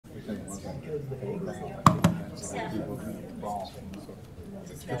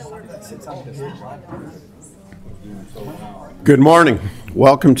Good morning.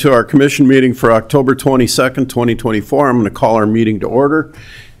 Welcome to our commission meeting for October 22nd, 2024. I'm going to call our meeting to order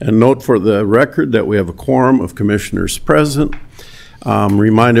and note for the record that we have a quorum of commissioners present.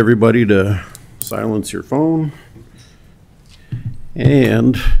 Remind everybody to silence your phone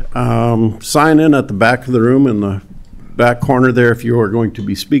and sign in at the back of the room in the back corner there if you are going to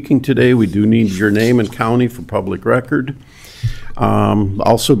be speaking today. We do need your name and county for public record.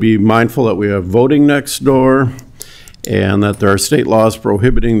 Also be mindful that we have voting next door and that there are state laws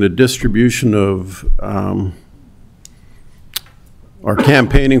prohibiting the distribution of or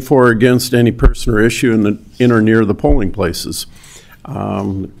campaigning for or against any person or issue in or near the polling places.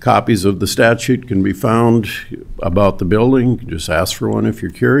 Copies of the statute can be found about the building. You can just ask for one if you're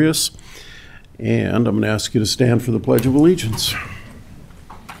curious. And I'm going to ask you to stand for the Pledge of Allegiance.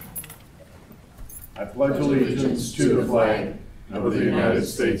 I pledge allegiance to the flag of the United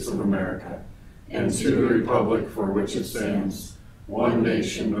States of America and to the republic for which it stands, one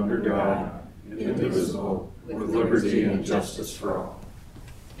nation under God, indivisible, with liberty and justice for all.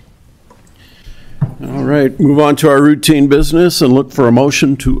 All right, move on to our routine business and look for a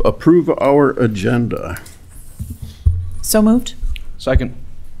motion to approve our agenda. So moved. Second.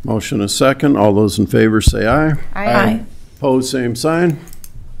 Motion is second. All those in favor say aye. Aye. Opposed, same sign.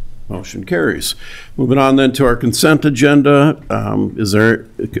 Motion carries. Moving on then to our consent agenda.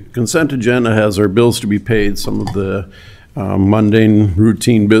 Consent agenda has our bills to be paid, some of the mundane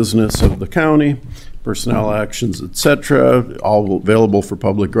routine business of the county, personnel actions, etc., all available for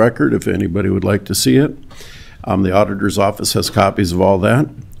public record if anybody would like to see it. The auditor's office has copies of all that.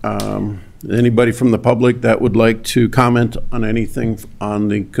 Anybody from the public that would like to comment on anything on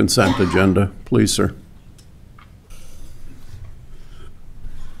the consent agenda, please, sir.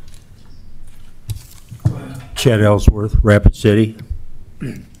 Chad Ellsworth, Rapid City.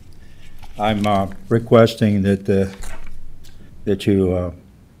 I'm requesting that you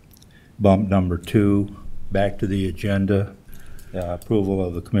bump number 2 back to the agenda, approval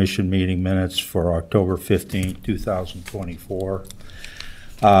of the commission meeting minutes for October 15, 2024.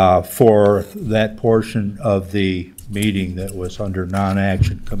 For that portion of the meeting that was under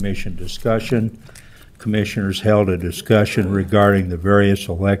non-action commission discussion, commissioners held a discussion regarding the various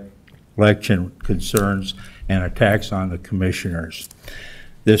election concerns and attacks on the commissioners.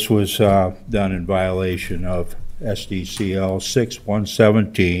 This was done in violation of SDCL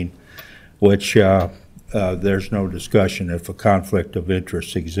 6117, which there's no discussion if a conflict of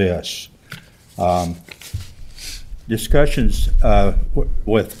interest exists. Discussions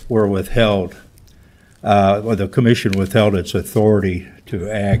were withheld, or the commission withheld its authority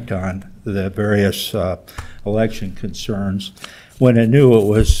to act on the various election concerns when it knew it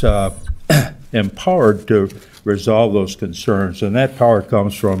was empowered to resolve those concerns, and that power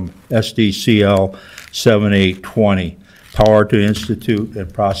comes from SDCL 7820, power to institute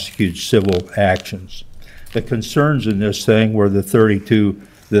and prosecute civil actions. The concerns in this thing were the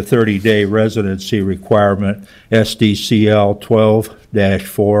 30-day residency requirement, SDCL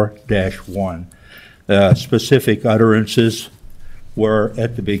 12-4-1. Specific utterances were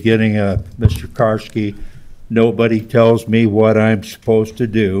at the beginning of Mr. Karski, nobody tells me what I'm supposed to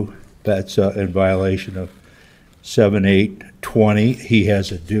do. That's in violation of 7820. He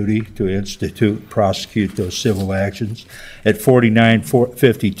has a duty to institute, prosecute those civil actions. At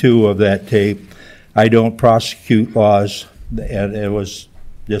 4952 of that tape, I don't prosecute laws, and it was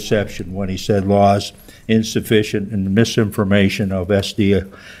deception when he said laws insufficient and misinformation of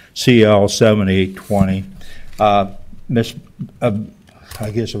SDCL 7820. I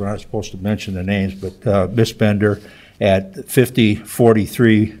guess I'm not supposed to mention the names, but Miss Bender at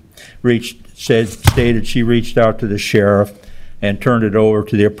 5043 stated she reached out to the sheriff and turned it over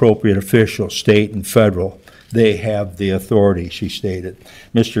to the appropriate officials, state and federal. They have the authority, she stated.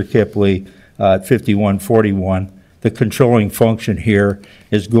 Mr. Kipley at 5141, the controlling function here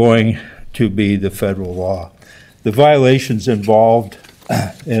is going to be the federal law. The violations involved,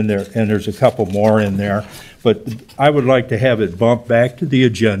 and there's a couple more in there, but I would like to have it bumped back to the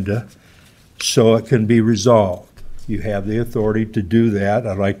agenda so it can be resolved. You have the authority to do that.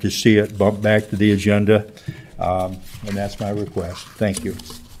 I'd like to see it bumped back to the agenda, and that's my request. Thank you.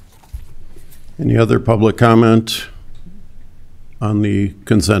 Any other public comment on the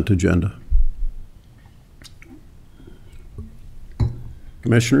consent agenda?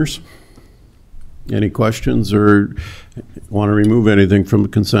 Commissioners, any questions or want to remove anything from the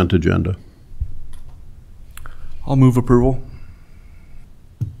consent agenda? I'll move approval.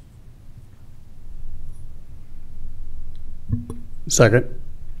 Second.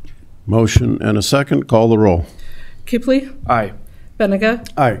 Motion and a second. Call the roll. Kipley. Aye. Benega.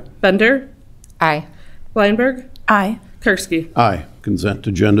 Aye. Bender. Aye. Weinberg. Aye. Karski. Aye. Consent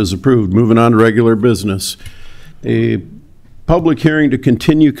agenda is approved. Moving on to regular business. A public hearing to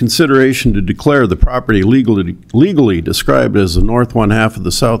continue consideration to declare the property legally described as the north one half of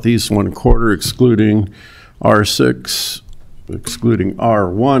the southeast one quarter, excluding R6, excluding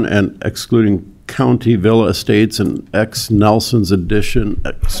R1, and excluding County Villa Estates and X Nelson's Edition,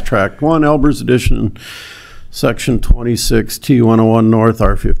 X Tract 1, Elbers Edition, Section 26, T101 North,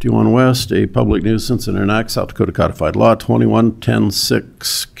 R51 West, a public nuisance and enact South Dakota Codified Law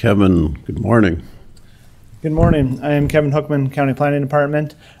 21-10-6. Kevin, good morning. Good morning. I am Kevin Hookman, County Planning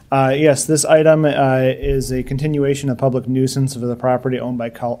Department. Yes, this item is a continuation of public nuisance of the property owned by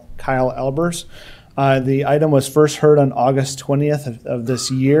Kyle Elbers. The item was first heard on August 20th of this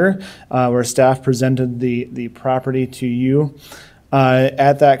year, where staff presented the property to you.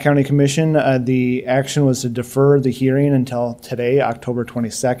 At that county commission, the action was to defer the hearing until today, October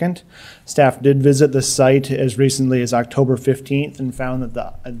 22nd. Staff did visit the site as recently as October 15th and found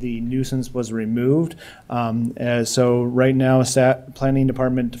that the nuisance was removed. So right now, Planning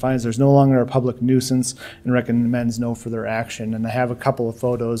Department finds there's no longer a public nuisance and recommends no further action. And I have a couple of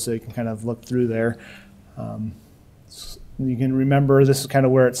photos so you can kind of look through there. You can remember this is kind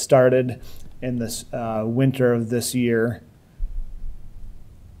of where it started in this winter of this year.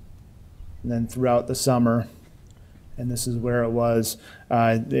 And then throughout the summer, and this is where it was.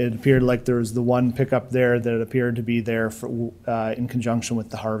 It appeared like there was the one pickup there that appeared to be there for, in conjunction with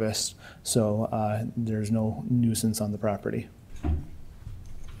the harvest. So there's no nuisance on the property.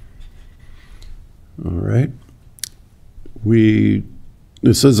 All right.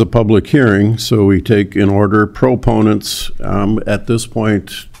 This is a public hearing, so we take in order proponents. At this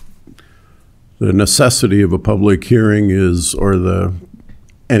point, the necessity of a public hearing is, or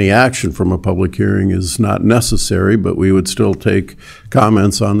any action from a public hearing is not necessary, but we would still take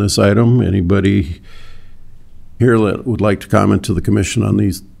comments on this item. Anybody here that would like to comment to the commission on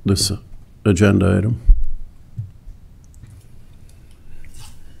this agenda item?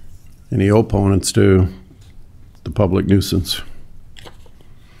 Any opponents to the public nuisance?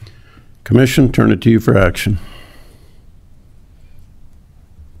 Commission, turn it to you for action.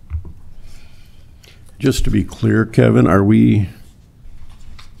 Just to be clear, Kevin,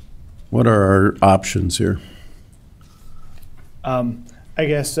 what are our options here? I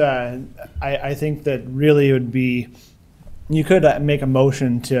guess I think that really it would be, you could make a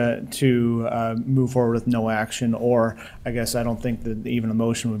motion to move forward with no action, or I guess I don't think that even a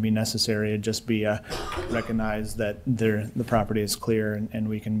motion would be necessary. It'd just be recognize that the property is clear and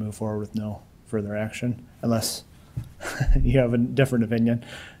we can move forward with no further action, unless you have a different opinion.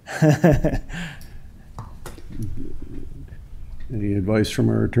 Any advice from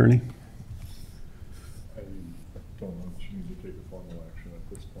our attorney? I don't know if you need to take a formal action at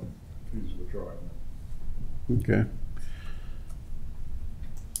this point. Please withdraw it. Okay.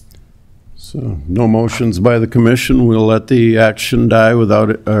 So no motions by the commission. We'll let the action die without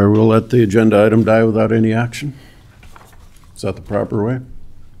it, or we'll let the agenda item die without any action. Is that the proper way?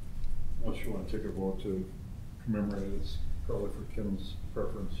 Unless you want to take a vote to commemorate it, it's probably for Kim's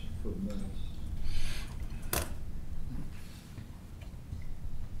preference for the minutes.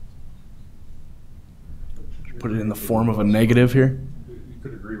 Put it in the form of a negative here. You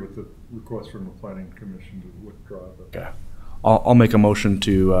could agree with the request from the planning commission to withdraw, but Okay. I'll make a motion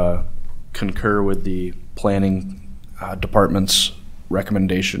to concur with the planning department's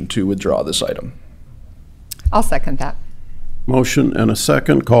recommendation to withdraw this item. I'll second that. Motion and a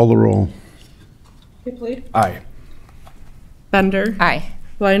second. Call the roll. Kipley. Aye. Bender. Aye.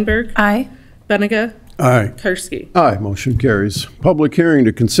 Weinberg. Aye. Benega. Aye. Karski. Aye, motion carries. Public hearing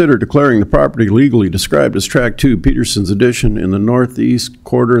to consider declaring the property legally described as Tract 2, Peterson's Addition, in the northeast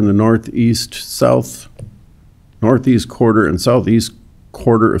quarter and the northeast quarter and southeast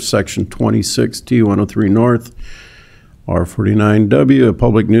quarter of Section 26, T103 North, R49W, a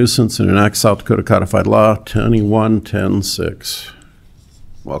public nuisance, and enact South Dakota Codified Law 21-10-6.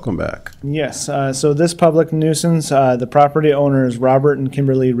 Welcome back. Yes, so this public nuisance, the property owner is Robert and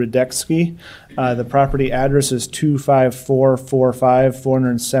Kimberly Rudeksky. The property address is 25445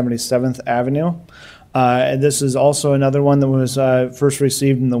 477th Avenue. And this is also another one that was first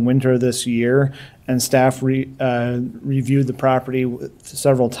received in the winter this year, and staff reviewed the property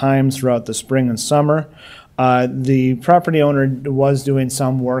several times throughout the spring and summer. The property owner was doing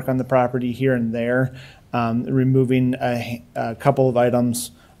some work on the property here and there, removing a couple of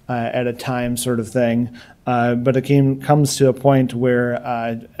items at a time, sort of thing. But it comes to a point where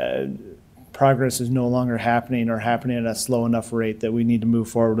progress is no longer happening or happening at a slow enough rate that we need to move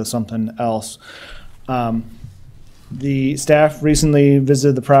forward with something else. The staff recently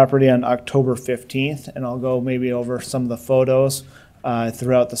visited the property on October 15th, and I'll go maybe over some of the photos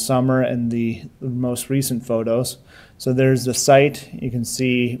throughout the summer and the most recent photos. So there's the site. You can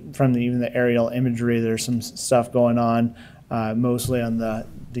see from even the aerial imagery, there's some stuff going on, mostly on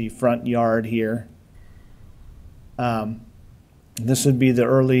the front yard here. This would be the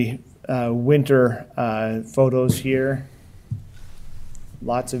early winter photos here.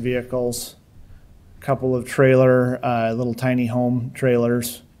 Lots of vehicles, a couple of trailer, little tiny home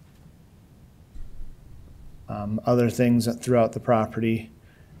trailers, other things throughout the property.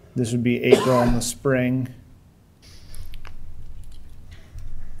 This would be April in the spring.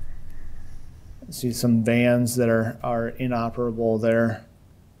 See some vans that are inoperable there.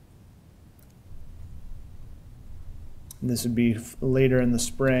 This would be later in the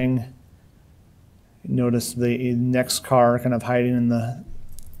spring. Notice the next car kind of hiding in the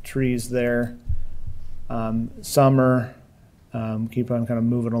trees there. Summer, keep on kind of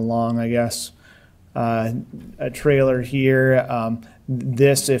moving along, I guess. A trailer here.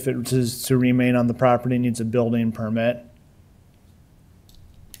 This, if it is to remain on the property, needs a building permit.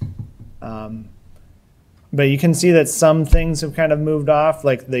 But you can see that some things have kind of moved off,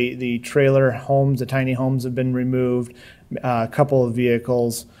 like the trailer homes, the tiny homes have been removed, a couple of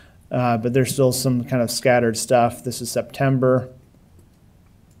vehicles, but there's still some kind of scattered stuff. This is September,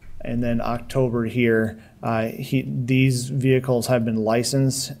 and then October here. These vehicles have been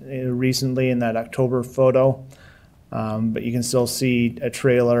licensed recently in that October photo, but you can still see a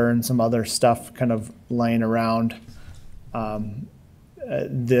trailer and some other stuff kind of laying around.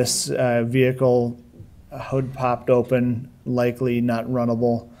 This vehicle, hood popped open, likely not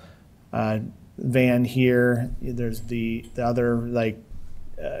runnable. Van here, there's the other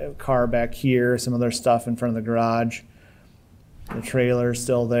car back here, some other stuff in front of the garage. The trailer's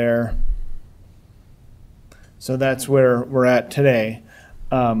still there. So that's where we're at today.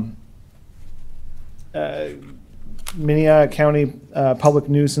 Minnehaha County Public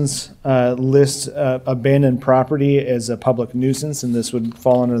Nuisance lists abandoned property as a public nuisance, and this would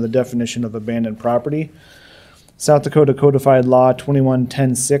fall under the definition of abandoned property. South Dakota Codified Law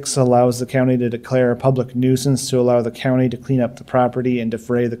 21-10-6 allows the county to declare a public nuisance to allow the county to clean up the property and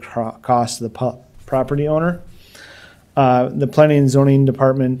defray the cost of the property owner. The Planning and Zoning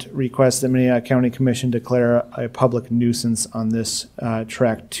Department requests that Minnehaha County Commission declare a public nuisance on this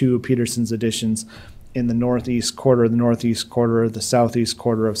Tract 2 of Peterson's additions in the northeast quarter, the southeast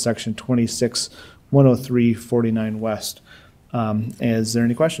quarter of Section 26-103-49 West. Is there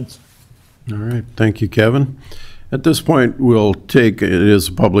any questions? All right, thank you, Kevin. At this point, we'll take, it is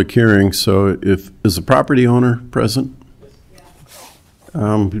a public hearing, so is the property owner present?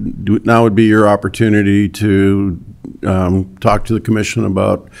 Now would be your opportunity to talk to the commission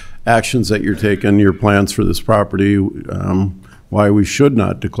about actions that you're taking, your plans for this property, why we should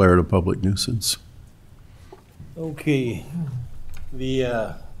not declare it a public nuisance. Okay,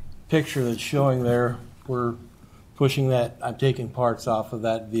 the picture that's showing there, we're pushing that, I'm taking parts off of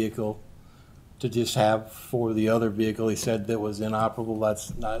that vehicle to just have for the other vehicle he said that was inoperable.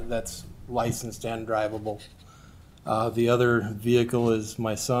 That's licensed and drivable. The other vehicle is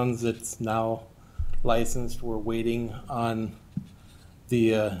my son's. It's now licensed. We're waiting on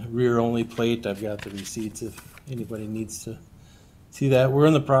the rear-only plate. I've got the receipts if anybody needs to see that. We're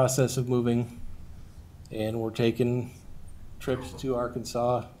in the process of moving, and we're taking trips to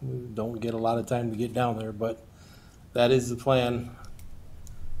Arkansas. We don't get a lot of time to get down there, but that is the plan.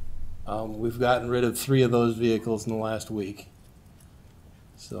 We've gotten rid of 3 of those vehicles in the last week.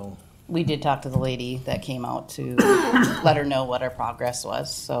 So we did talk to the lady that came out to let her know what our progress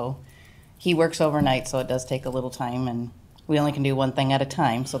was. So he works overnight, so it does take a little time, and we only can do one thing at a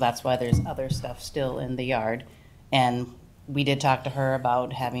time. So that's why there's other stuff still in the yard. And we did talk to her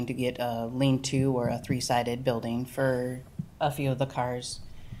about having to get a lean-to or a 3-sided building for a few of the cars.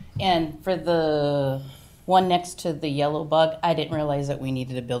 And for the one next to the yellow bug, I didn't realize that we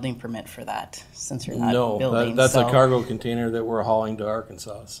needed a building permit for that since you're not building. That's a cargo container that we're hauling to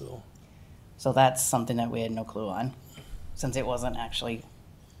Arkansas. So that's something that we had no clue on. Since it wasn't actually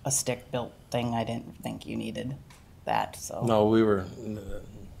a stick-built thing, I didn't think you needed that. So no, we were never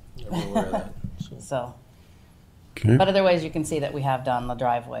aware of that. So. Okay. But otherwise, you can see that we have done the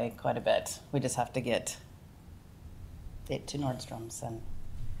driveway quite a bit. We just have to get it to Nordstrom's,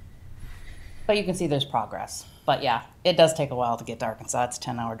 but you can see there's progress. But yeah, it does take a while to get to Arkansas. It's a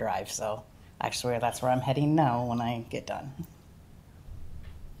 10-hour drive, so actually that's where I'm heading now when I get done.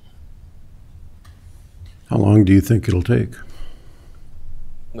 How long do you think it'll take?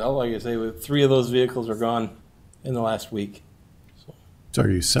 Well, like I say, 3 of those vehicles are gone in the last week. So are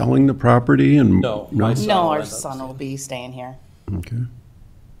you selling the property and? No, my son. No, will our end up son will staying. be staying here. Okay.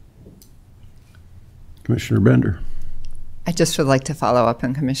 Commissioner Bender. I just would like to follow up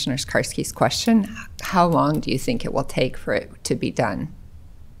on Commissioner Skarsky's question. How long do you think it will take for it to be done?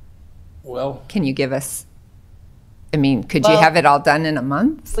 Well, Can you give us, I mean, could you Well- have it all done in a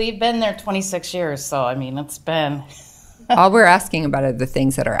month? We've been there 26 years, so I mean, it's been, All we're asking about are the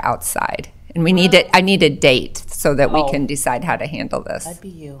things that are outside. And we need it, I need a date so that we Oh. can decide how to handle this. that'd be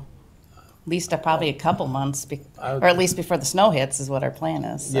you. At least probably a couple months, I would- or at least before the snow hits is what our plan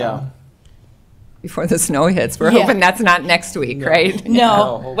is. so. yeah. Before the snow hits. We're Yeah. hoping that's not next week, right? No,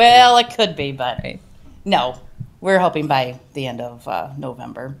 hopefully. well, it could be, but Right. no. We're hoping by the end of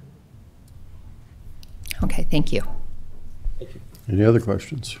November. Okay, thank you. Any other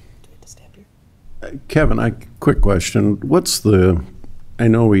questions? Kevin, quick question. I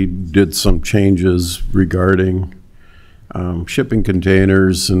know we did some changes regarding shipping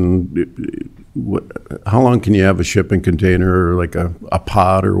containers and how long can you have a shipping container or like a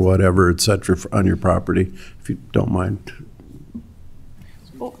pod or whatever, et cetera, on your property, if you don't mind?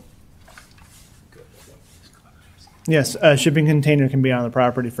 Yes, a shipping container can be on the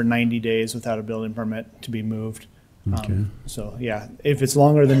property for 90 days without a building permit to be moved. Okay. So, yeah, if it's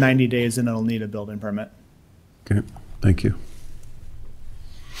longer than 90 days, then it'll need a building permit. Okay, thank you.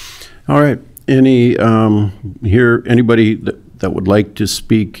 All right, anybody that would like to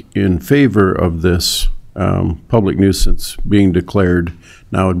speak in favor of this public nuisance being declared,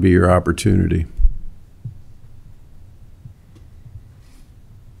 now would be your opportunity.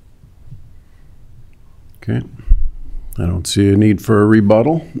 Okay, I don't see a need for a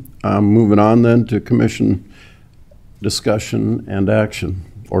rebuttal. Moving on then to commission discussion and action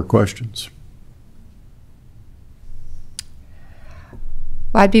or questions.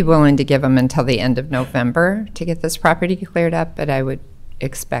 Well, I'd be willing to give them until the end of November to get this property cleared up, but I would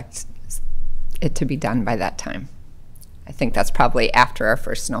expect it to be done by that time. I think that's probably after our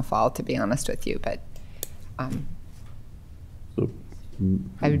first snowfall, to be honest with you, but So,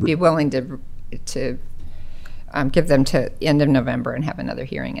 I would be willing to give them to the end of November and have another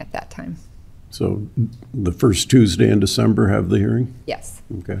hearing at that time. So the first Tuesday in December have the hearing? Yes.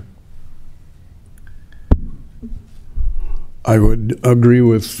 Okay. I would agree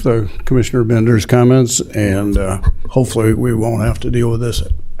with Commissioner Bender's comments, and hopefully we won't have to deal with this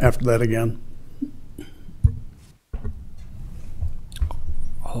after that again.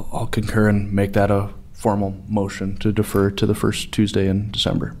 I'll concur and make that a formal motion to defer to the first Tuesday in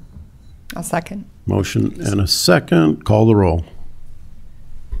December. I'll second. Motion and a second. Call the roll.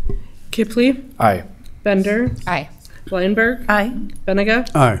 Kipley, Aye. Bender, Aye. Bleinberg, Aye. Benega,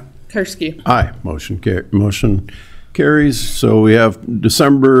 Aye. Karski. Aye. Motion carries. So we have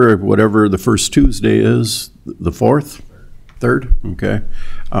December, whatever the first Tuesday is, the 4th? 3rd? Okay.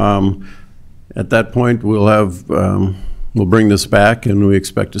 At that point, we'll bring this back, and we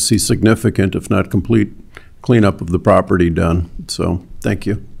expect to see significant, if not complete, cleanup of the property done. So, thank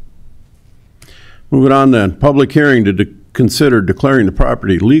you. Moving on then, public hearing to consider declaring the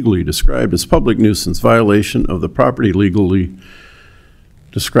property legally described as public nuisance violation of the property legally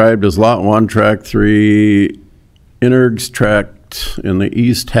described as Lot 1, Tract 3, Intergs Tract in the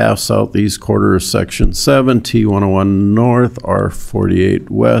east half southeast quarter of Section 7, T101 North, R48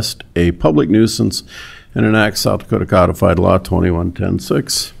 West, a public nuisance, and enact South Dakota Codified Law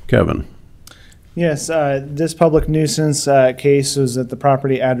 21-10-6. Kevin. Yes, this public nuisance case was at the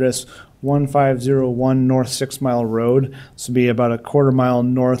property address 1501 North 6 Mile Road. This will be about a quarter mile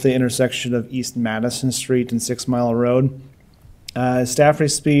north of the intersection of East Madison Street and 6 Mile Road. Staff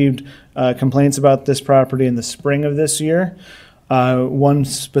received complaints about this property in the spring of this year. One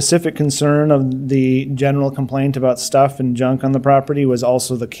specific concern of the general complaint about stuff and junk on the property was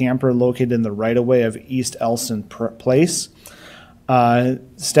also the camper located in the right-of-way of East Elson Place.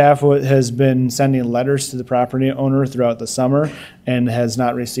 Staff has been sending letters to the property owner throughout the summer and has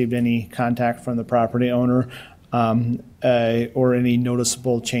not received any contact from the property owner or any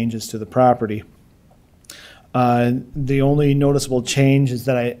noticeable changes to the property. The only noticeable change is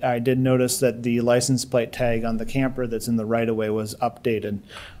that I did notice that the license plate tag on the camper that's in the right-of-way was updated,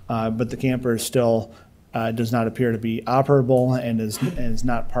 but the camper still does not appear to be operable and is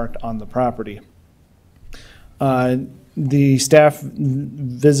not parked on the property. The staff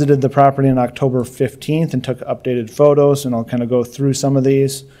visited the property on October 15th and took updated photos, and I'll kind of go through some of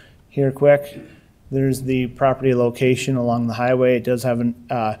these here quick. There's the property location along the highway. It does have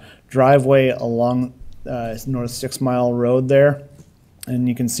a driveway along North 6 Mile Road there, and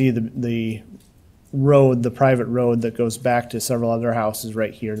you can see the road, the private road that goes back to several other houses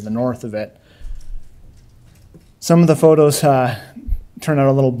right here to the north of it. Some of the photos turn out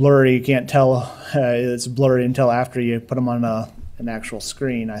a little blurry. You can't tell it's blurry until after you put them on an actual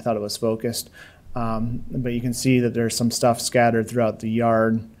screen. I thought it was focused. But you can see that there's some stuff scattered throughout the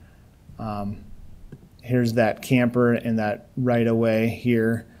yard. Here's that camper in that right-of-way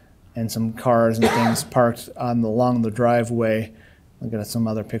here, and some cars and things parked along the driveway. I'll get some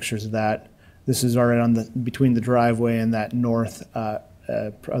other pictures of that. This is already on between the driveway and that north of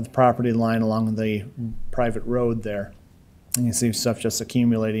the property line along the private road there. And you see stuff just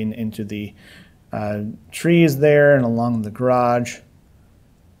accumulating into the trees there and along the garage.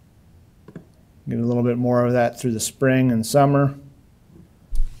 Get a little bit more of that through the spring and summer.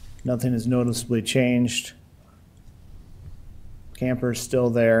 Nothing has noticeably changed. Camper's still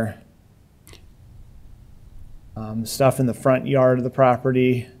there. Stuff in the front yard of the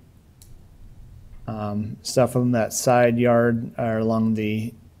property. Stuff on that side yard or along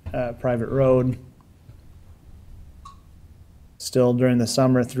the private road. Still during the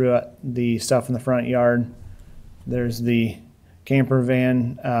summer throughout the stuff in the front yard. There's the camper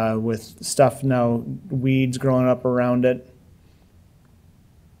van with stuff now, weeds growing up around it.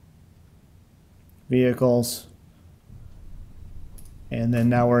 Vehicles. And then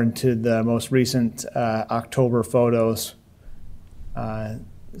now we're into the most recent October photos.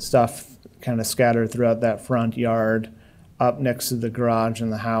 Stuff kind of scattered throughout that front yard, up next to the garage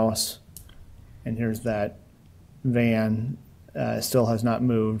and the house. And here's that van, still has not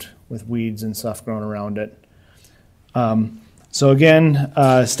moved with weeds and stuff growing around it. So again,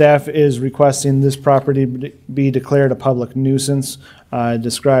 staff is requesting this property be declared a public nuisance.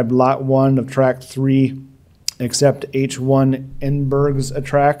 Described Lot 1 of Tract 3, except H1 Enberg's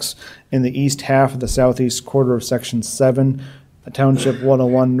tracts in the east half of the southeast quarter of Section 7, Township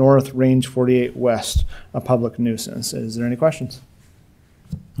 101 North, Range 48 West, a public nuisance. Is there any questions?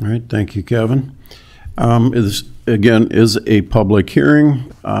 All right, thank you, Kevin. This, again, is a public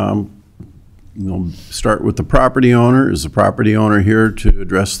hearing. We'll start with the property owner. Is the property owner here to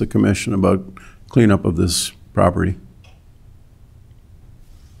address the commission about cleanup of this property?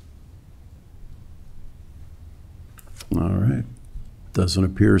 All right, doesn't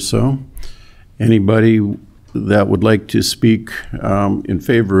appear so. Anybody that would like to speak in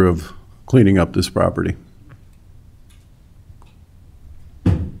favor of cleaning up this property?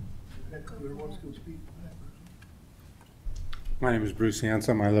 My name is Bruce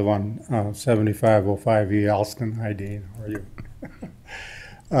Hansom. I live on 7505 Alston. Hi, Dean. How are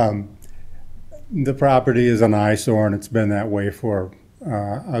you? The property is an eyesore, and it's been that way for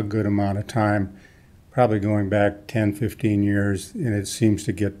a good amount of time, probably going back 10, 15 years, and it seems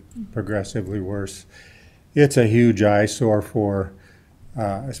to get progressively worse. It's a huge eyesore for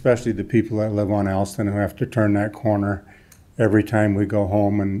especially the people that live on Alston who have to turn that corner every time we go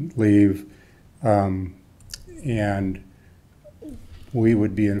home and leave. And we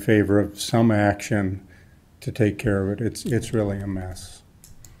would be in favor of some action to take care of it. It's really a mess.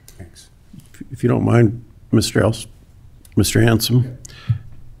 Thanks. If you don't mind, Mr. Hansom,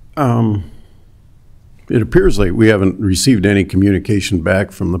 it appears like we haven't received any communication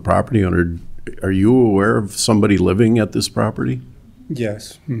back from the property owner. Are you aware of somebody living at this property?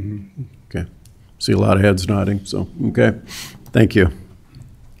 Yes. Mm-hmm. Okay. See a lot of heads nodding, so, okay. Thank you.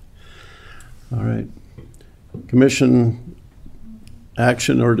 All right. Commission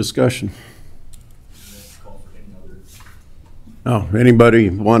action or discussion? Oh, anybody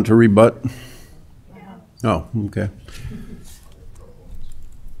want to rebut? Oh, okay.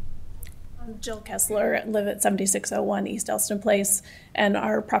 I'm Jill Kessler, I live at 7601 East Elston Place, and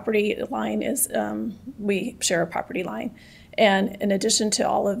our property line is, we share a property line. And in addition to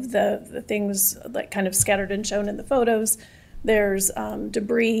all of the things like kind of scattered and shown in the photos, there's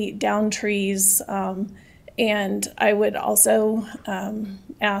debris, down trees, and I would also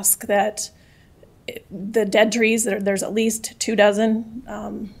ask that the dead trees, there's at least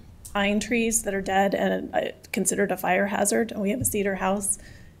 24 pine trees that are dead and considered a fire hazard, and we have a cedar house,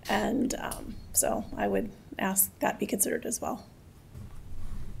 and so I would ask that be considered as well.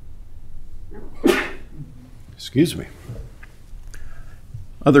 Excuse me.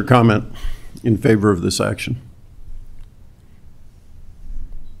 Other comment in favor of this action?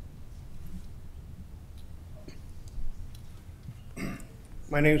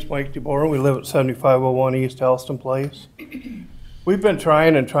 My name is Mike DeBoer. We live at 7501 East Elston Place. We've been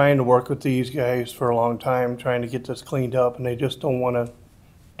trying to work with these guys for a long time, trying to get this cleaned up, and they just don't want to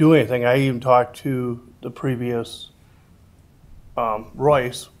do anything. I even talked to the previous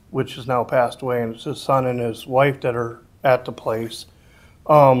Royce, which has now passed away, and it's his son and his wife that are at the place.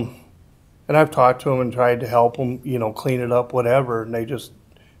 And I've talked to them and tried to help them, you know, clean it up, whatever, and it's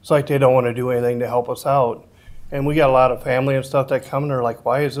like they don't want to do anything to help us out. And we got a lot of family and stuff that come and they're like,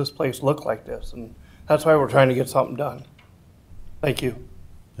 why does this place look like this? And that's why we're trying to get something done. Thank you.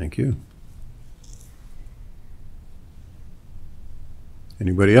 Thank you.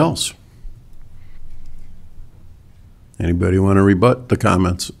 Anybody else? Anybody want to rebut the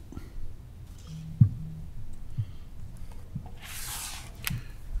comments?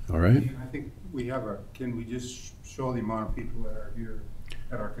 All right. I think we have can we just show the amount of people that are here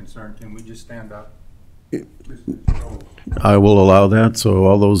that are concerned? Can we just stand up? I will allow that. So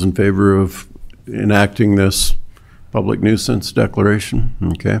all those in favor of enacting this public nuisance declaration?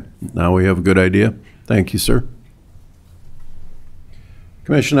 Okay. Now we have a good idea. Thank you, sir.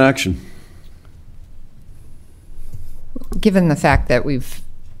 Commission action. Given the fact that we've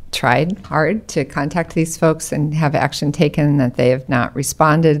tried hard to contact these folks and have action taken, that they have not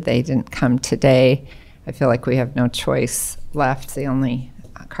responded, they didn't come today, I feel like we have no choice left. The only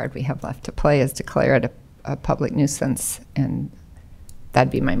card we have left to play is declare it a public nuisance, and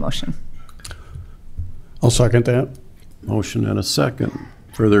that'd be my motion. I'll second that. Motion and a second.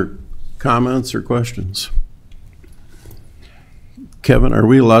 Further comments or questions? Kevin, are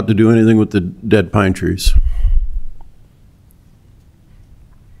we allowed to do anything with the dead pine trees?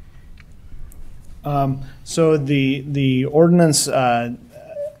 So the ordinance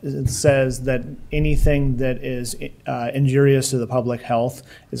it says that anything that is injurious to the public health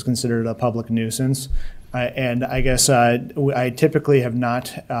is considered a public nuisance. And I guess I typically have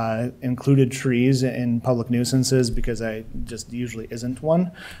not included trees in public nuisances because I just usually isn't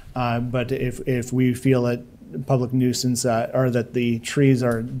one. But if we feel that public nuisance or that the trees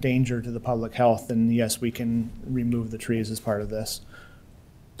are a danger to the public health, then yes, we can remove the trees as part of this.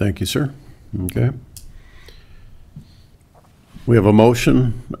 Thank you, sir. Okay. We have a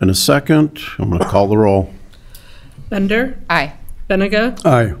motion and a second. I'm going to call the roll. Bender. Aye. Benega.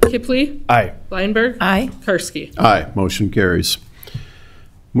 Aye. Kipley. Aye. Lineberg. Aye. Karski. Aye. Motion carries.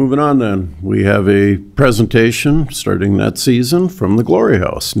 Moving on then, we have a presentation starting that season from the Glory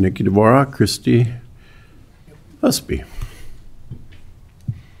House. Nikki Dvorak, Christy Busby.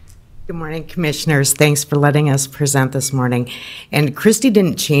 Good morning, Commissioners. Thanks for letting us present this morning. And Christy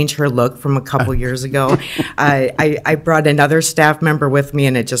didn't change her look from a couple years ago. I brought another staff member with me,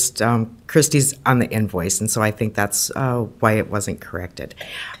 and it just, Christy's on the invoice, and so I think that's why it wasn't corrected.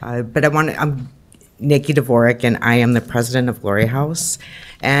 But I'm Nikki Dvorak, and I am the president of Glory House.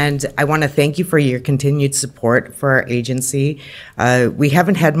 And I want to thank you for your continued support for our agency. We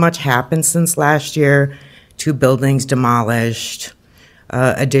haven't had much happen since last year. 2 buildings demolished,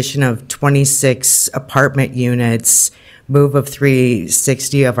 addition of 26 apartment units, move of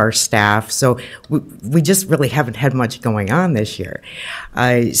 360 of our staff. So we just really haven't had much going on this year.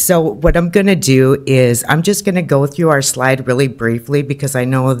 So what I'm going to do is I'm just going to go through our slide really briefly because I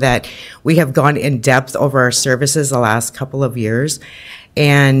know that we have gone in depth over our services the last couple of years.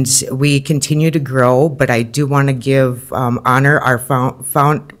 And we continue to grow, but I do want to give honor our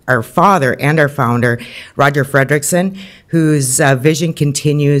father and our founder, Roger Fredrickson, whose vision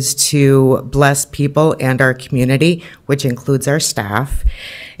continues to bless people and our community, which includes our staff.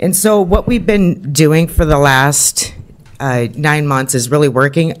 And so what we've been doing for the last 9 months is really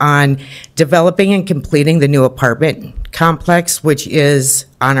working on developing and completing the new apartment complex, which is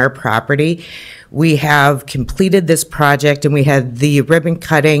on our property. We have completed this project, and we had the ribbon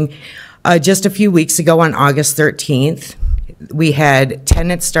cutting just a few weeks ago on August 13th. We had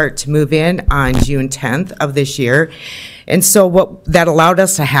tenants start to move in on June 10th of this year. And so what that allowed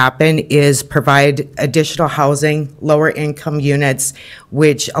us to happen is provide additional housing, lower income units,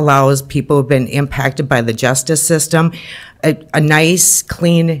 which allows people who've been impacted by the justice system, a nice,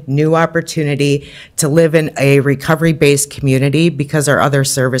 clean, new opportunity to live in a recovery-based community because our other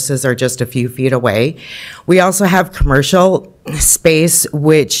services are just a few feet away. We also have commercial space,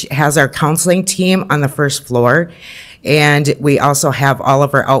 which has our counseling team on the first floor. And we also have all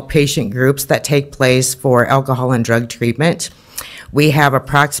of our outpatient groups that take place for alcohol and drug treatment. We have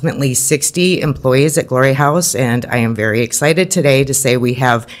approximately 60 employees at Glory House, and I am very excited today to say we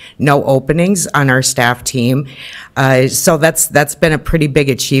have no openings on our staff team. So that's been a pretty big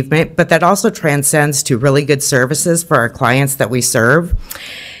achievement, but that also transcends to really good services for our clients that we serve.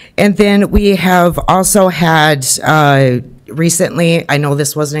 And then we have also had recently, I know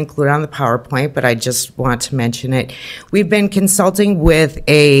this wasn't included on the PowerPoint, but I just want to mention it. We've been consulting with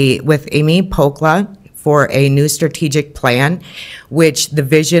Amy Pokla for a new strategic plan, which the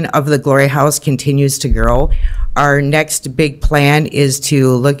vision of the Glory House continues to grow. Our next big plan is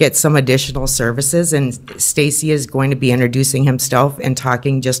to look at some additional services, and Stacy is going to be introducing himself and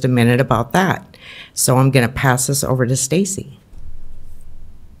talking just a minute about that. So I'm going to pass this over to Stacy.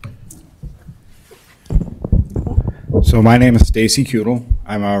 So my name is Stacy Kudel.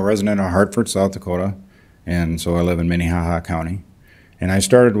 I'm a resident of Hartford, South Dakota, and so I live in Minnehaha County. And I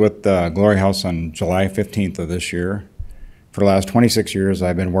started with Glory House on July 15th of this year. For the last 26 years,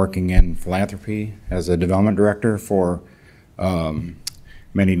 I've been working in philanthropy as a development director for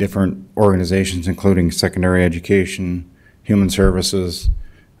many different organizations, including secondary education, human services,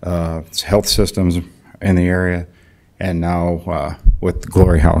 health systems in the area, and now with the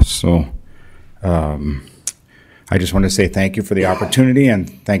Glory House. So I just want to say thank you for the opportunity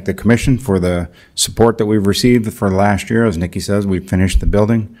and thank the commission for the support that we've received for the last year. As Nikki says, we've finished the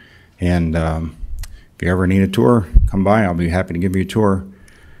building, and if you ever need a tour, come by. I'll be happy to give you a tour.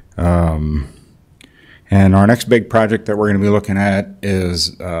 And our next big project that we're going to be looking at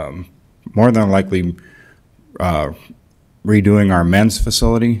is more than likely redoing our men's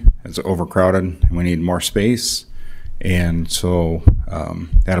facility. It's overcrowded and we need more space. And so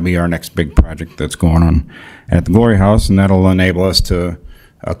that'll be our next big project that's going on at the Glory House, and that'll enable us to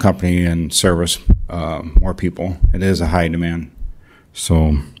accompany and service more people. It is a high demand.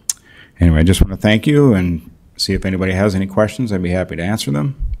 So anyway, I just want to thank you and see if anybody has any questions. I'd be happy to answer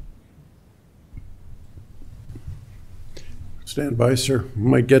them. Stand by, sir. We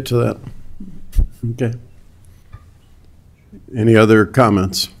might get to that. Okay. Any other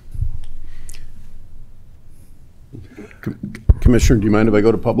comments? Commissioner, do you mind if I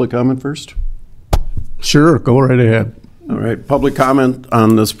go to public comment first? Sure, go right ahead. All right, public comment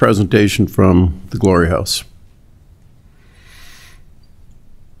on this presentation from the Glory House.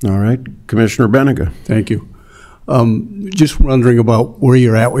 All right, Commissioner Benega. Thank you. Just wondering about where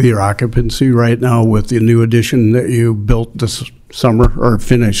you're at with your occupancy right now with the new addition that you built this summer or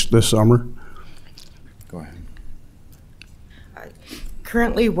finished this summer. Go ahead.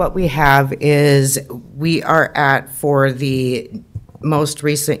 Currently, what we have is we are at, for the most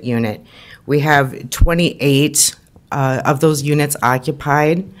recent unit, we have 28 of those units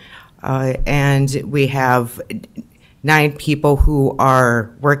occupied, and we have 9 people who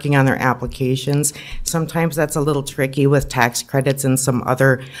are working on their applications. Sometimes that's a little tricky with tax credits and some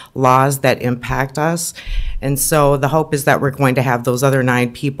other laws that impact us. And so the hope is that we're going to have those other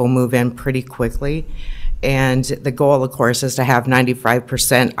 9 people move in pretty quickly. And the goal, of course, is to have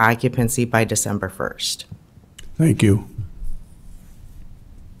 95% occupancy by December 1st. Thank you.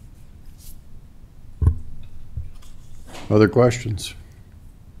 Other questions?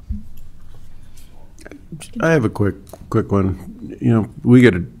 I have a quick one. You know, we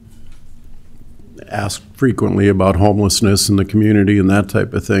get asked frequently about homelessness in the community and that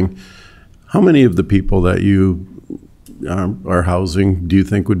type of thing. How many of the people that you are housing do you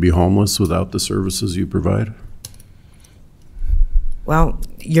think would be homeless without the services you provide? Well,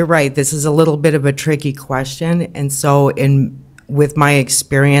 you're right. This is a little bit of a tricky question. And so with my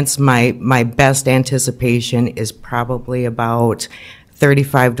experience, my best anticipation is probably about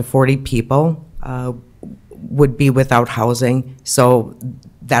 35 to 40 people would be without housing. So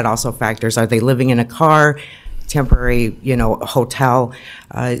that also factors, are they living in a car, temporary, hotel?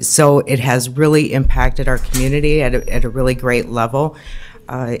 So it has really impacted our community at a really great level.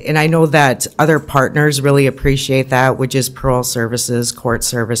 And I know that other partners really appreciate that, which is parole services, court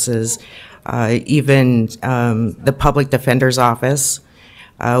services, even the public defender's office.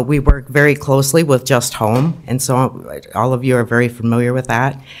 We work very closely with Just Home, and so all of you are very familiar with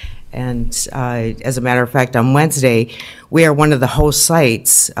that. And as a matter of fact, on Wednesday, we are one of the host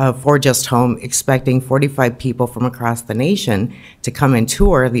sites for Just Home, expecting 45 people from across the nation to come and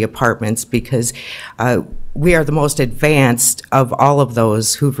tour the apartments, because we are the most advanced of all of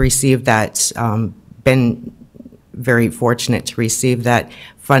those who've received that, been very fortunate to receive that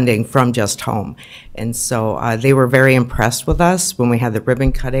funding from Just Home. And so they were very impressed with us when we had the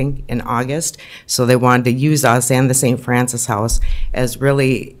ribbon cutting in August. So they wanted to use us and the St. Francis House as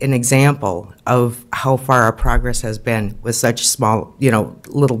really an example of how far our progress has been with such small,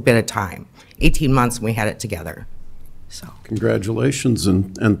 little bit of time. 18 months we had it together. So congratulations,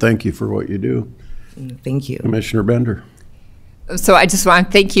 and thank you for what you do. Thank you. Commissioner Bender. So I just want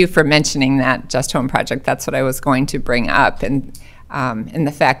to thank you for mentioning that Just Home project. That's what I was going to bring up. And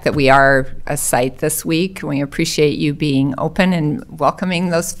the fact that we are a site this week, we appreciate you being open and welcoming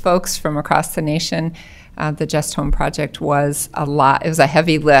those folks from across the nation. The Just Home project was a lot. It was a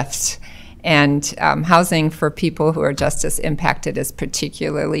heavy lift. And housing for people who are just as impacted is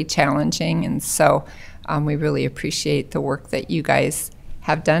particularly challenging. And so We really appreciate the work that you guys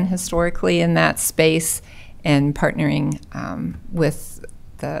have done historically in that space, and partnering with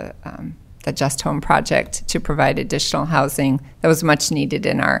the Just Home Project to provide additional housing that was much needed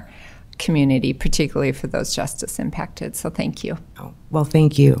in our community, particularly for those justice impacted. So thank you. Oh, well,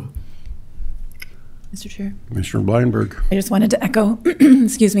 thank you. Mr. Chair. Commissioner Bleinberg. I just wanted to echo,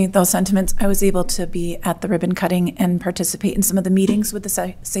 excuse me, those sentiments. I was able to be at the ribbon cutting and participate in some of the meetings with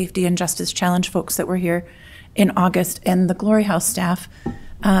the Safety and Justice Challenge folks that were here in August, and the Glory House staff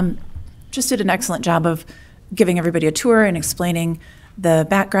just did an excellent job of giving everybody a tour and explaining the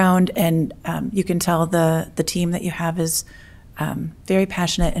background, and you can tell the team that you have is very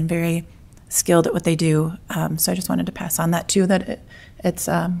passionate and very skilled at what they do. So I just wanted to pass on that too, that it's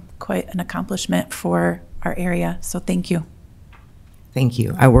quite an accomplishment for our area. So thank you. Thank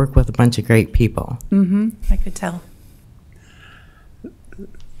you. I work with a bunch of great people. I could tell.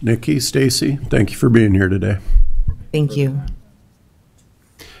 Nikki, Stacy, thank you for being here today. Thank you.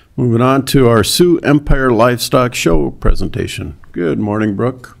 Moving on to our Sioux Empire Livestock Show presentation. Good morning,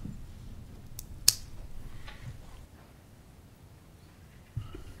 Brooke.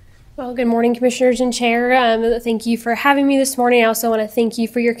 Well, good morning, Commissioners and Chair. Thank you for having me this morning. I also want to thank you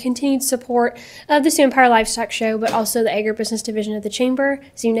for your continued support of the Sioux Empire Livestock Show, but also the Agribusiness Division of the Chamber.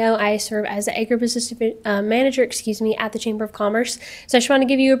 As you know, I serve as the Agribusiness Manager, at the Chamber of Commerce. So I just want to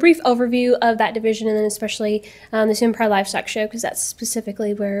give you a brief overview of that division, and then especially the Sioux Empire Livestock Show, because that's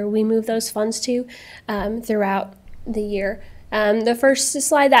specifically where we move those funds to throughout the year. The first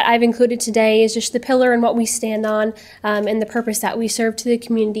slide that I've included today is just the pillar and what we stand on, and the purpose that we serve to the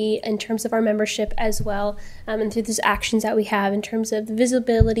community in terms of our membership as well, and through these actions that we have in terms of the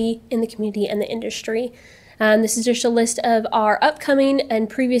visibility in the community and the industry. This is just a list of our upcoming and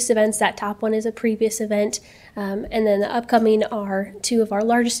previous events. That top one is a previous event, and then the upcoming are two of our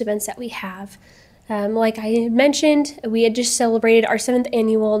largest events that we have. Like I mentioned, we had just celebrated our 7th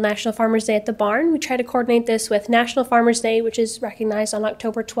annual National Farmers Day at the Barn. We try to coordinate this with National Farmers Day, which is recognized on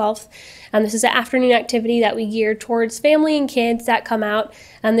October 12th. This is an afternoon activity that we geared towards family and kids that come out.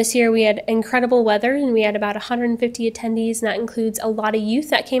 This year we had incredible weather, and we had about 150 attendees, and that includes a lot of youth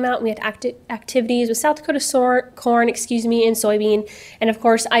that came out. We had activities with South Dakota corn, and soybean. And of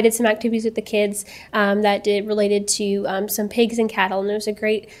course, I did some activities with the kids that did related to some pigs and cattle, and it was a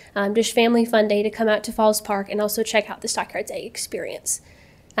great just family fun day to come out to Falls Park and also check out the Stockyards Egg Experience.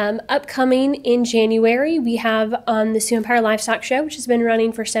 Upcoming in January, we have the Sioux Empire Livestock Show, which has been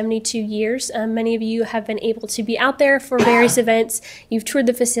running for 72 years. Many of you have been able to be out there for various events. You've toured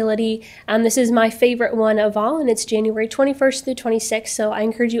the facility. This is my favorite one of all, and it's January 21st through 26th, so I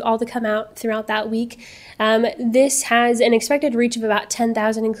encourage you all to come out throughout that week. This has an expected reach of about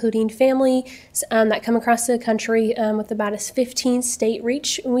 10,000, including families that come across the country with about a 15-state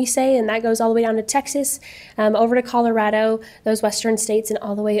reach, we say, and that goes all the way down to Texas, over to Colorado, those western states, and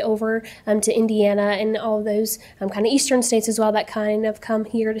all the way over to Indiana, and all of those kind of eastern states as well that kind of come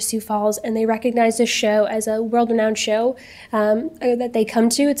here to Sioux Falls, and they recognize this show as a world-renowned show that they come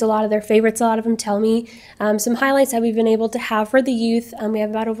to. It's a lot of their favorites. A lot of them tell me some highlights that we've been able to have for the youth. We have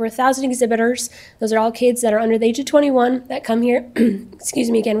about over 1,000 exhibitors. Those are all kids that are under the age of 21 that come here,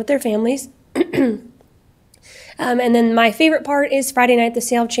 again, with their families. And then my favorite part is Friday night, the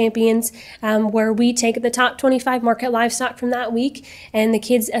Sale of Champions, where we take the top 25 market livestock from that week, and the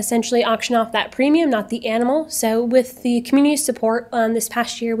kids essentially auction off that premium, not the animal. So with the community support this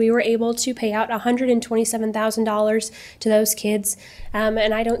past year, we were able to pay out $127,000 to those kids.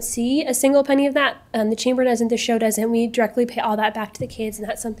 And I don't see a single penny of that. The chamber doesn't, the show doesn't. We directly pay all that back to the kids, and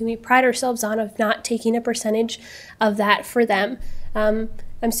that's something we pride ourselves on, of not taking a percentage of that for them.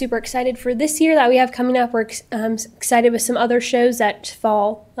 I'm super excited for this year that we have coming up. We're excited with some other shows that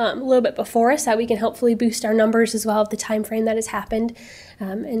fall a little bit before us, that we can hopefully boost our numbers as well of the time frame that has happened.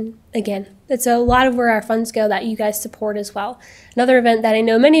 And again, it's a lot of where our funds go that you guys support as well. Another event that I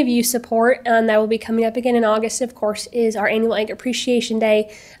know many of you support that will be coming up again in August, of course, is our annual Egg Appreciation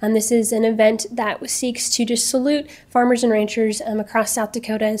Day. This is an event that seeks to just salute farmers and ranchers across South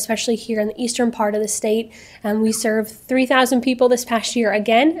Dakota, especially here in the eastern part of the state. We served 3,000 people this past year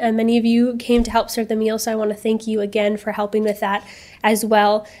again, and many of you came to help serve the meal, so I want to thank you again for helping with that as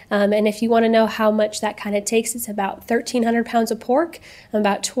well. And if you want to know how much that kind of takes, it's about 1,300 pounds of pork,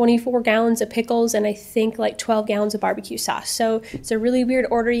 about 24 gallons of pickles, and I think like 12 gallons of barbecue sauce. So it's a really weird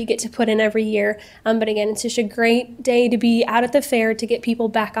order you get to put in every year. But again, it's just a great day to be out at the fair, to get people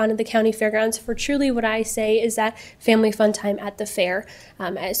back onto the county fairgrounds for truly what I say is that family fun time at the fair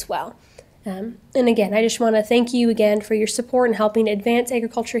as well. And again, I just want to thank you again for your support in helping advance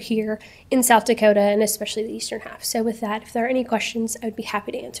agriculture here in South Dakota, and especially the eastern half. So with that, if there are any questions, I would be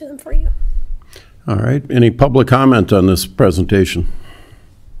happy to answer them for you. All right, any public comment on this presentation?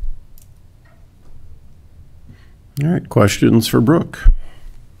 All right, questions for Brooke?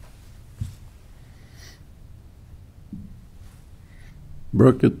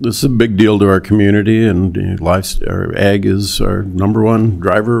 Brooke, this is a big deal to our community, and our ag is our #1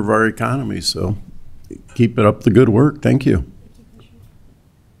 driver of our economy, so keep it up the good work. Thank you.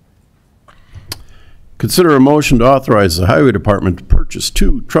 Consider a motion to authorize the Highway Department to purchase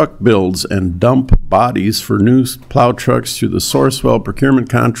 2 truck builds and dump bodies for new plow trucks through the Sourcewell procurement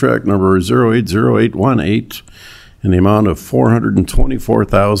contract number 080818 in the amount of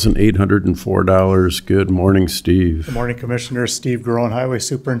 $424,804. Good morning, Steve. Good morning, Commissioner. Steve Groen, Highway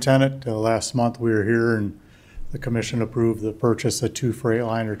Superintendent. Last month we were here and the commission approved the purchase of 2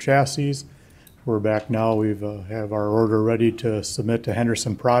 Freightliner chassis. We're back now. We've have our order ready to submit to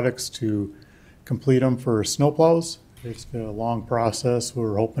Henderson Products to complete them for snowplows. It's been a long process.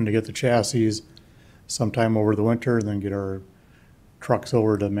 We're hoping to get the chassis sometime over the winter and then get our trucks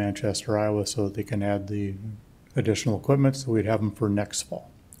over to Manchester, Iowa so that they can add the additional equipment, so we'd have them for next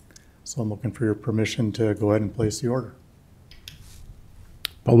fall. So I'm looking for your permission to go ahead and place the order.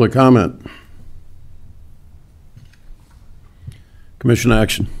 Public comment. Commission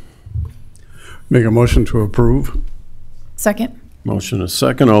action. Make a motion to approve. Second. Motion is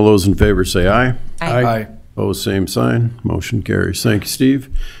second. All those in favor say aye. Aye. Opposed, same sign. Motion carries. Thank you, Steve.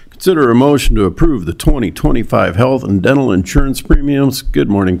 Consider a motion to approve the 2025 health and dental insurance premiums. Good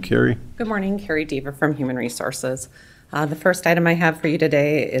morning, Carrie. Good morning, Carrie Deaver from Human Resources. The first item I have for you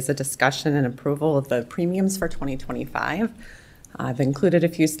today is a discussion and approval of the premiums for 2025. I've included a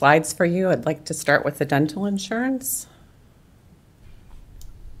few slides for you. I'd like to start with the dental insurance.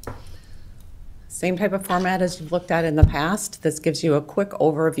 Same type of format as you've looked at in the past. This gives you a quick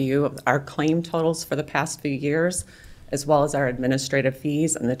overview of our claim totals for the past few years, as well as our administrative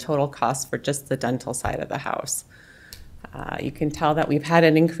fees and the total cost for just the dental side of the house. You can tell that we've had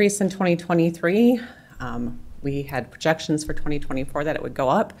an increase in 2023. We had projections for 2024 that it would go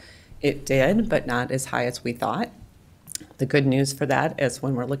up. It did, but not as high as we thought. The good news for that is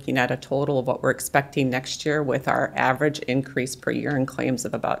when we're looking at a total of what we're expecting next year with our average increase per year in claims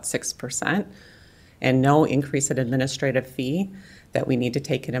of about 6%, and no increase in administrative fee, that we need to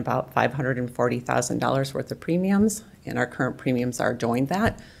take in about $540,000 worth of premiums, and our current premiums are doing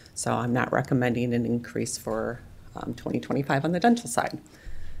that. So I'm not recommending an increase for 2025 on the dental side.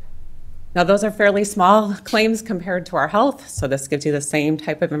 Now, those are fairly small claims compared to our health, so this gives you the same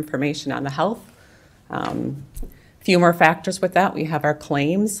type of information on the health. Few more factors with that. We have our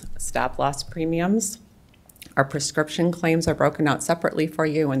claims, stop-loss premiums. Our prescription claims are broken out separately for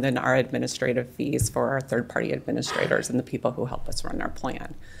you, and then our administrative fees for our third-party administrators and the people who help us run our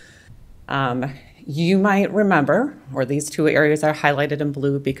plan. You might remember, or these 2 areas are highlighted in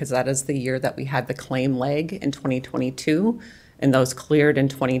blue because that is the year that we had the claim leg in 2022, and those cleared in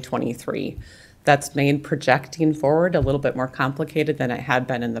 2023. That's made projecting forward a little bit more complicated than it had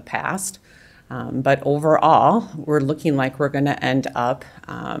been in the past. But overall, we're looking like we're going to end up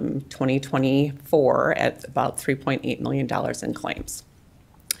 2024 at about $3.8 million in claims.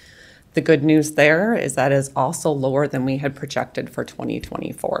 The good news there is that is also lower than we had projected for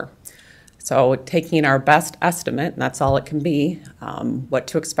 2024. So taking our best estimate, and that's all it can be, what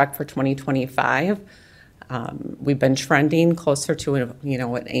to expect for 2025, we've been trending closer to an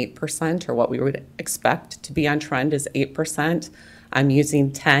 8%, or what we would expect to be on trend is 8%. I'm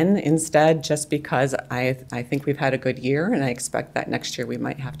using 10 instead just because I think we've had a good year, and I expect that next year we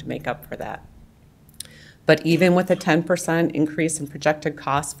might have to make up for that. But even with a 10% increase in projected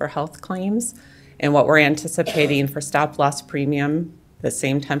costs for health claims and what we're anticipating for stop-loss premium, the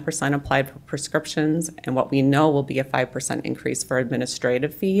same 10% applied for prescriptions, and what we know will be a 5% increase for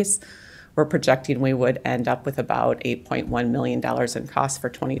administrative fees, we're projecting we would end up with about $8.1 million in costs for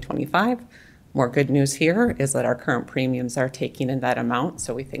 2025. More good news here is that our current premiums are taking in that amount,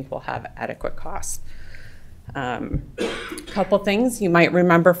 so we think we'll have adequate costs. Couple things you might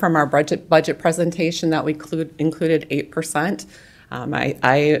remember from our budget presentation that we included 8%.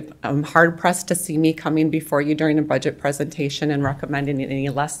 I am hard pressed to see me coming before you during a budget presentation and recommending any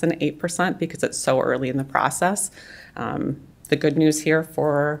less than 8% because it's so early in the process. The good news here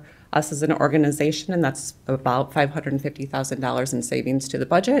for us as an organization, and that's about $550,000 in savings to the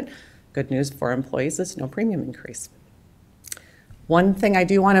budget. Good news for employees is no premium increase. One thing I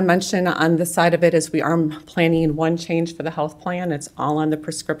do want to mention on this side of it is we are planning one change for the health plan. It's all on the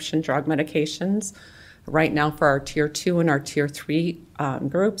prescription drug medications. Right now for our Tier 2 and our Tier 3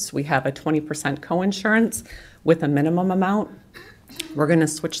 groups, we have a 20% coinsurance with a minimum amount. We're going to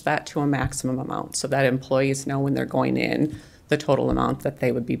switch that to a maximum amount so that employees know when they're going in, the total amount that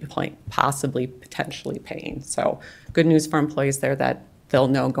they would be possibly potentially paying. So good news for employees there that they'll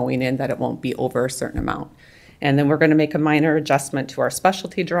know going in that it won't be over a certain amount. And then we're going to make a minor adjustment to our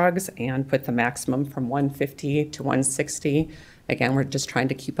specialty drugs and put the maximum from 150 to 160. Again, we're just trying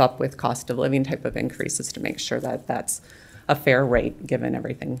to keep up with cost of living type of increases to make sure that that's a fair rate given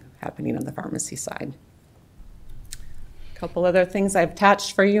everything happening on the pharmacy side. A couple other things I've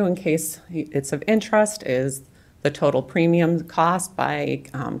attached for you in case it's of interest is the total premium cost by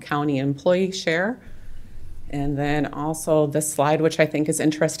county employee share. And then also this slide, which I think is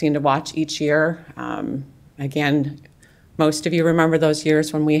interesting to watch each year. Again, most of you remember those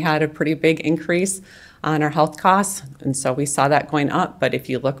years when we had a pretty big increase on our health costs, and so we saw that going up. But if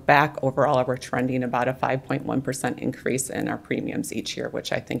you look back, overall, we're trending about a 5.1% increase in our premiums each year,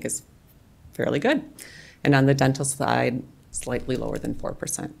 which I think is fairly good. And on the dental side, slightly lower than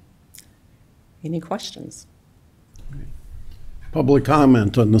 4%. Any questions? Public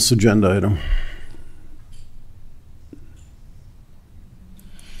comment on this agenda item.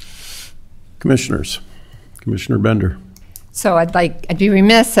 Commissioners. Commissioner Bender. So I'd be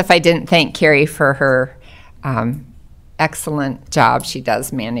remiss if I didn't thank Carrie for her excellent job she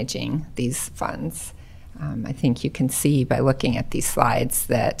does managing these funds. I think you can see by looking at these slides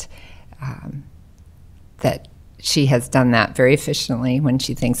that that she has done that very efficiently. When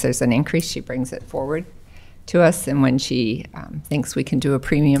she thinks there's an increase, she brings it forward to us, and when she thinks we can do a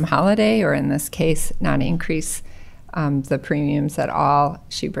premium holiday, or in this case, not increase the premiums at all,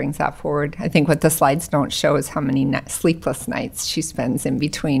 she brings that forward. I think what the slides don't show is how many sleepless nights she spends in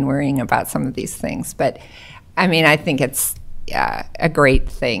between worrying about some of these things. But I mean, I think it's a great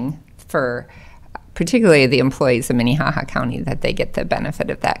thing for particularly the employees of Minnehaha County that they get the benefit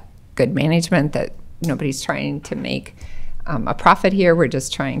of that good management, that nobody's trying to make a profit here. We're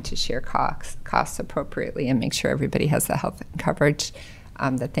just trying to share costs appropriately and make sure everybody has the health and coverage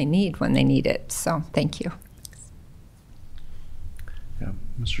that they need when they need it. So thank you. Yeah,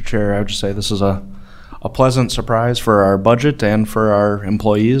 Mr. Chair, I would just say this is a pleasant surprise for our budget and for our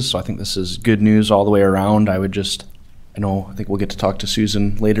employees. So I think this is good news all the way around. I think we'll get to talk to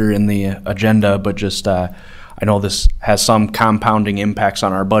Susan later in the agenda, but just I know this has some compounding impacts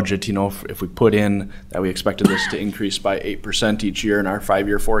on our budget. You know, if we put in that we expected this to increase by 8% each year in our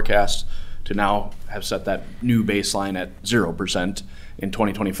 5-year forecast, to now have set that new baseline at 0% in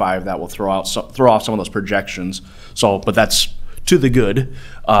 2025, that will throw off some of those projections. So, but that's to the good,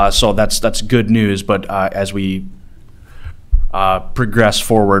 so that's good news. But as we progress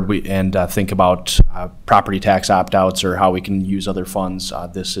forward and think about property tax opt-outs or how we can use other funds,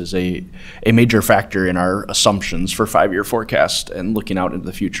 this is a major factor in our assumptions for 5-year forecast and looking out into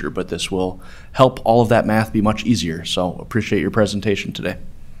the future. But this will help all of that math be much easier. So appreciate your presentation today.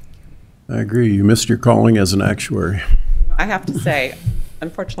 I agree. You missed your calling as an actuary. I have to say,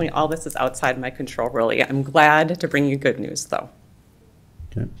 unfortunately, all this is outside my control, really. I'm glad to bring you good news, though.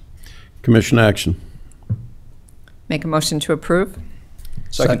 Okay. Commission action. Make a motion to approve.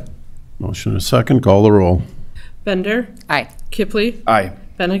 Second. Motion and a second. Call the roll. Bender. Aye. Kipley. Aye.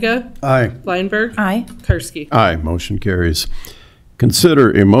 Benega. Aye. Bleinberg. Aye. Karski. Aye. Motion carries.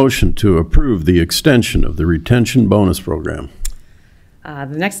 Consider a motion to approve the extension of the retention bonus program.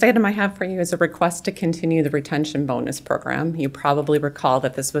 The next item I have for you is a request to continue the retention bonus program. You probably recall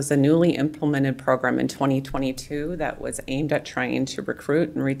that this was a newly implemented program in 2022 that was aimed at trying to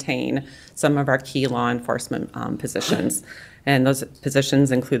recruit and retain some of our key law enforcement positions. And those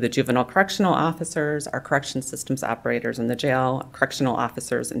positions include the juvenile correctional officers, our correction systems operators in the jail, correctional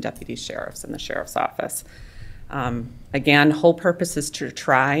officers, and deputy sheriffs in the sheriff's office. Again, whole purpose is to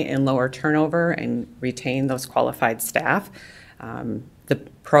try and lower turnover and retain those qualified staff. The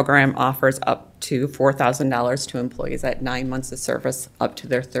program offers up to $4,000 to employees at 9 months of service up to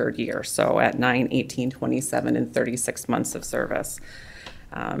their 3rd year. So at 9, 18, 27, and 36 months of service.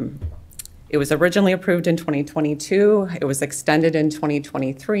 It was originally approved in 2022. It was extended in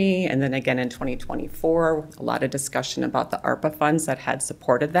 2023 and then again in 2024. A lot of discussion about the ARPA funds that had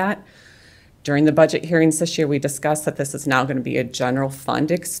supported that. During the budget hearings this year, we discussed that this is now going to be a general fund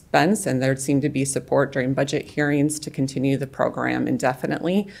expense, and there seemed to be support during budget hearings to continue the program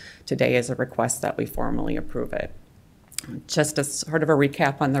indefinitely. Today is a request that we formally approve it. Just as sort of a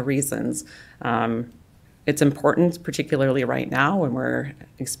recap on the reasons. It's important, particularly right now when we're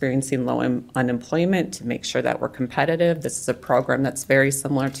experiencing low unemployment, to make sure that we're competitive. This is a program that's very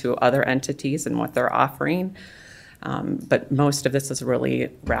similar to other entities and what they're offering. But most of this is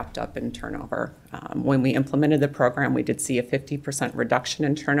really wrapped up in turnover. When we implemented the program, we did see a 50% reduction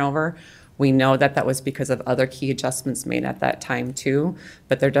in turnover. We know that that was because of other key adjustments made at that time too,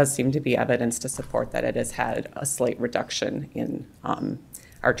 but there does seem to be evidence to support that it has had a slight reduction in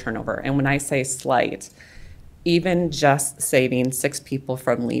our turnover. And when I say slight, even just saving 6 people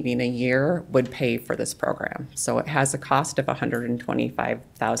from leaving a year would pay for this program. So it has a cost of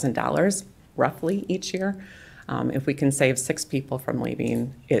 $125,000 roughly each year. If we can save 6 people from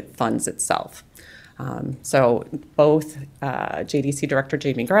leaving, it funds itself. So both JDC Director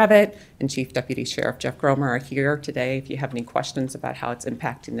Jamie Gravitt and Chief Deputy Sheriff Jeff Gromer are here today if you have any questions about how it's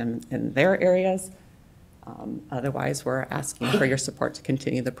impacting them in their areas. Otherwise, we're asking for your support to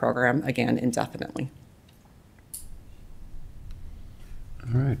continue the program, again, indefinitely.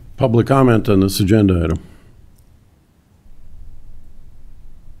 All right. Public comment on this agenda item.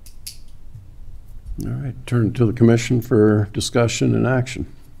 All right. Turn to the commission for discussion and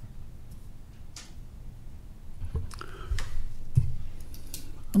action.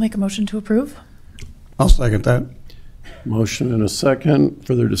 I'll make a motion to approve. I'll second that. Motion and a second.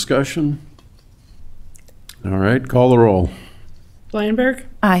 Further discussion? All right. Call the roll. Blyenberg.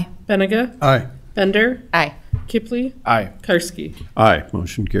 Aye. Benega. Aye. Bender. Aye. Kipley. Aye. Karski. Aye.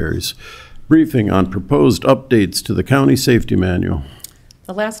 Motion carries. Briefing on proposed updates to the county safety manual.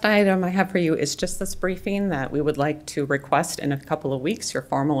 The last item I have for you is just this briefing that we would like to request in a couple of weeks, your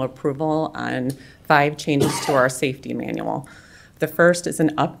formal approval on 5 changes to our safety manual. The first is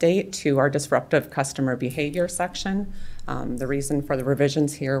an update to our disruptive customer behavior section. The reason for the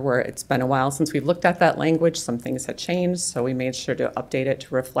revisions here were it's been a while since we've looked at that language. Some things had changed, so we made sure to update it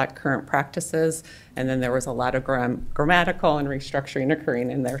to reflect current practices. And then there was a lot of grammatical and restructuring occurring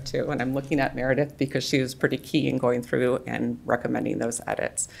in there too. And I'm looking at Meredith because she was pretty key in going through and recommending those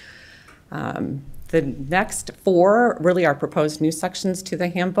edits. The next 4 really are proposed new sections to the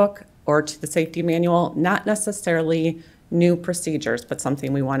handbook or to the safety manual, not necessarily new procedures, but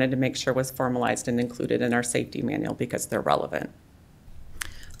something we wanted to make sure was formalized and included in our safety manual because they're relevant.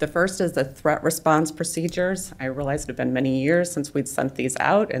 The first is the threat response procedures. I realize it had been many years since we'd sent these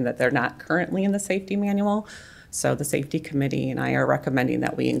out and that they're not currently in the safety manual. So the safety committee and I are recommending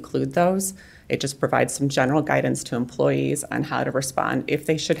that we include those. It just provides some general guidance to employees on how to respond if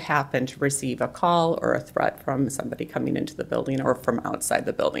they should happen to receive a call or a threat from somebody coming into the building or from outside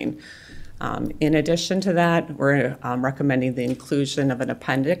the building. In addition to that, we're recommending the inclusion of an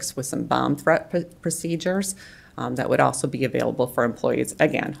appendix with some bomb threat procedures that would also be available for employees.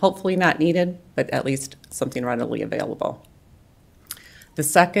 Again, hopefully not needed, but at least something readily available. The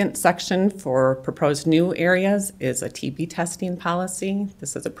second section for proposed new areas is a TB testing policy.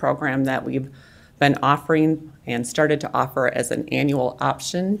 This is a program that we've been offering and started to offer as an annual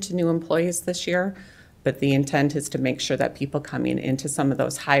option to new employees this year. But the intent is to make sure that people coming into some of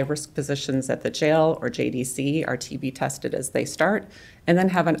those high-risk positions at the jail or JDC are TB tested as they start, and then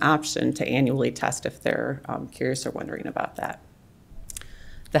have an option to annually test if they're curious or wondering about that.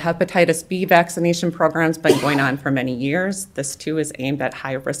 The hepatitis B vaccination program's been going on for many years. This too is aimed at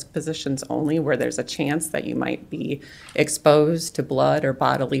high-risk positions only where there's a chance that you might be exposed to blood or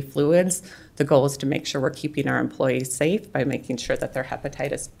bodily fluids. The goal is to make sure we're keeping our employees safe by making sure that their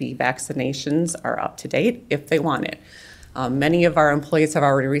hepatitis B vaccinations are up to date if they want it. Many of our employees have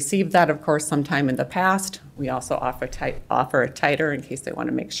already received that, of course, sometime in the past. We also offer a titer in case they want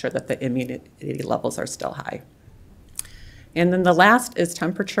to make sure that the immunity levels are still high. And then the last is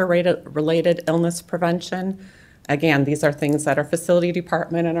temperature-related illness prevention. Again, these are things that our facility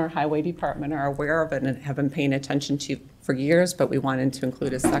department and our highway department are aware of and have been paying attention to for years, but we wanted to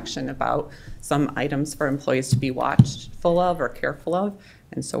include a section about some items for employees to be watchful of or careful of,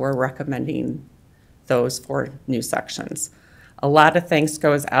 and so we're recommending those 4 new sections. A lot of thanks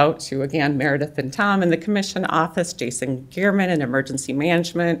goes out to, again, Meredith and Tom in the commission office, Jason Gearman in emergency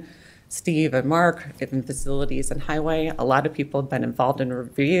management, Steve and Mark in facilities and highway. A lot of people have been involved in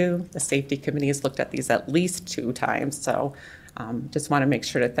review. The safety committee has looked at these at least 2 times, so just want to make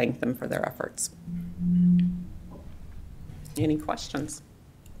sure to thank them for their efforts. Any questions?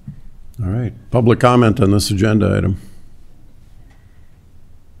 All right. Public comment on this agenda item.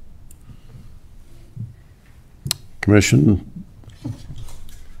 Commission,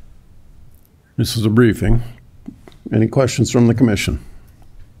 this is a briefing. Any questions from the commission?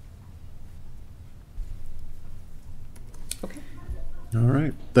 All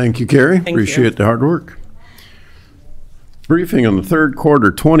right. Thank you, Carrie. Appreciate the hard work. Briefing on the third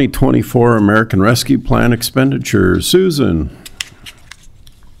quarter 2024 American Rescue Plan expenditures. Susan.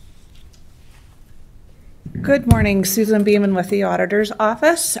 Good morning, Susan Beeman with the Auditor's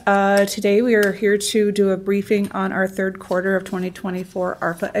Office. Today we are here to do a briefing on our third quarter of 2024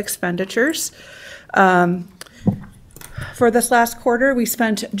 ARPA expenditures. For this last quarter, we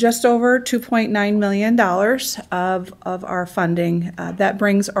spent just over $2.9 million of our funding. That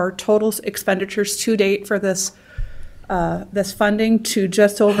brings our total expenditures to date for this funding to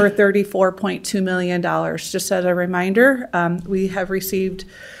just over $34.2 million. Just as a reminder, we have received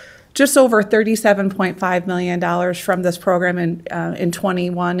just over $37.5 million from this program in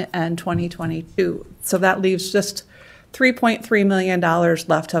 21 and 2022. So that leaves just $3.3 million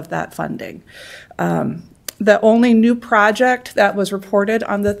left of that funding. The only new project that was reported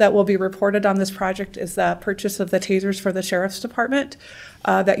on that will be reported on this project is the purchase of the tasers for the Sheriff's Department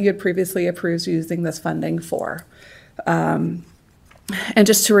that you had previously approved using this funding for. And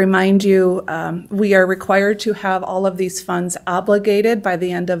just to remind you, we are required to have all of these funds obligated by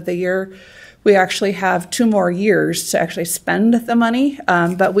the end of the year. We actually have 2 more years to actually spend the money,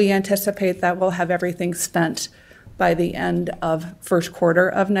 but we anticipate that we'll have everything spent by the end of first quarter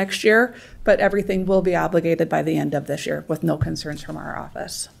of next year, but everything will be obligated by the end of this year with no concerns from our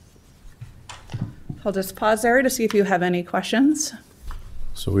office. I'll just pause there to see if you have any questions.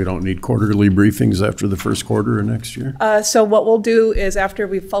 So we don't need quarterly briefings after the first quarter of next year? So what we'll do is after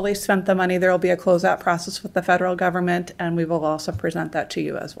we've fully spent the money, there will be a closeout process with the federal government, and we will also present that to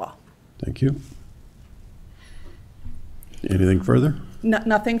you as well. Thank you. Anything further?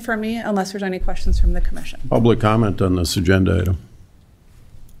 Nothing from me unless there's any questions from the commission. Public comment on this agenda item.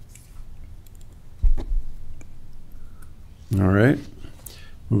 All right.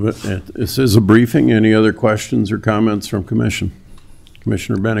 This is a briefing. Any other questions or comments from commission?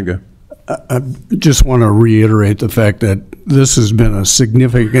 Commissioner Benega. I just want to reiterate the fact that this has been a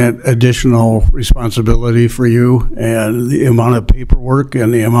significant additional responsibility for you, and the amount of paperwork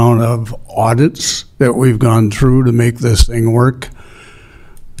and the amount of audits that we've gone through to make this thing work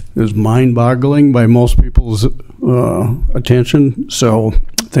is mind-boggling by most people's attention. So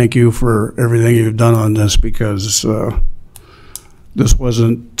thank you for everything you've done on this, because this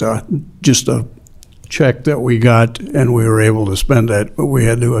wasn't just a check that we got and we were able to spend it, but we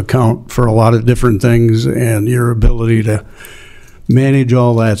had to account for a lot of different things, and your ability to manage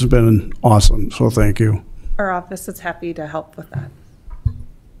all that's been awesome. So thank you. Our office is happy to help with that.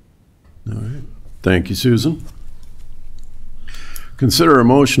 All right. Thank you, Susan. Consider a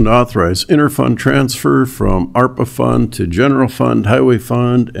motion to authorize interfund transfer from ARPA fund to general fund, highway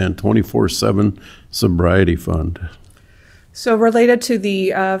fund, and 24/7 sobriety fund. So related to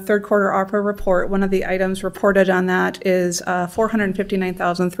the third quarter ARPA report, one of the items reported on that is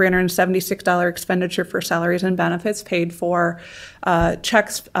 $459,376 expenditure for salaries and benefits paid for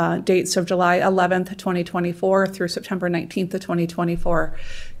checks dates of July 11th, 2024 through September 19th of 2024.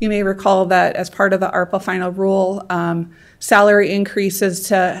 You may recall that as part of the ARPA final rule, salary increases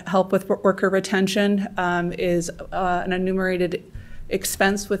to help with worker retention is an enumerated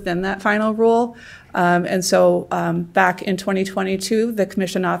expense within that final rule. And so back in 2022, the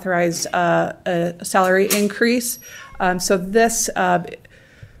commission authorized a salary increase. So this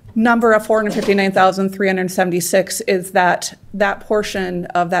number of $459,376 is that portion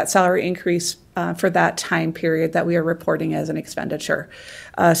of that salary increase for that time period that we are reporting as an expenditure.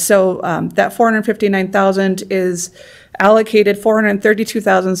 So that $459,000 is allocated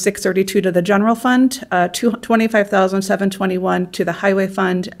 $432,632 to the general fund, $25,721 to the highway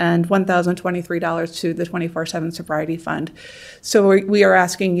fund, and $1,023 to the 24/7 sobriety fund. So we are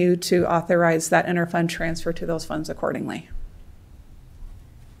asking you to authorize that interfund transfer to those funds accordingly.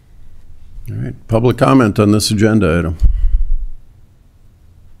 All right. Public comment on this agenda item.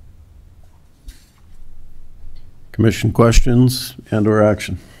 Commission questions and/or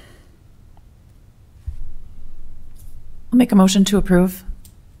action? I'll make a motion to approve.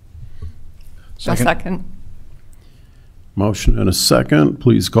 Second. Motion and a second.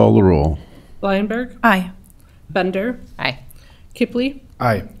 Please call the roll. Blyenberg. Aye. Bender. Aye. Kipley.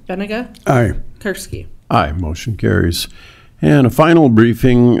 Aye. Benega. Aye. Karski. Aye. Motion carries. And a final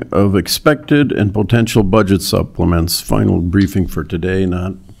briefing of expected and potential budget supplements. Final briefing for today,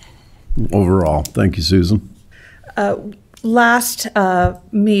 not overall. Thank you, Susan. Last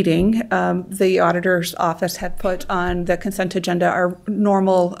meeting, the auditor's office had put on the consent agenda our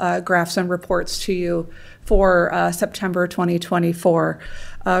normal graphs and reports to you for September 2024.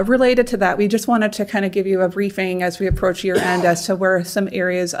 Related to that, we just wanted to kind of give you a briefing as we approach year end as to where some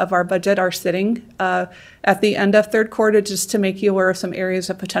areas of our budget are sitting at the end of third quarter, just to make you aware of some areas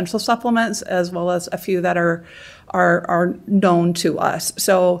of potential supplements, as well as a few that are known to us.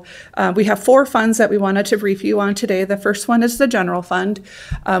 So we have 4 funds that we wanted to brief you on today. The first one is the general fund.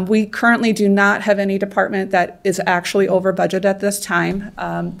 We currently do not have any department that is actually over budget at this time.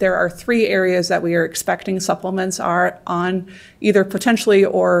 There are 3 areas that we are expecting supplements are on, either potentially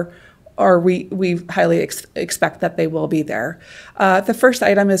or or we highly expect that they will be there. The first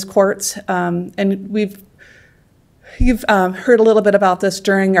item is courts, and you've heard a little bit about this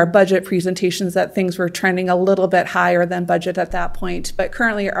during our budget presentations, that things were trending a little bit higher than budget at that point. But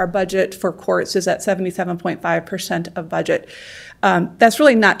currently our budget for courts is at 77.5% of budget. That's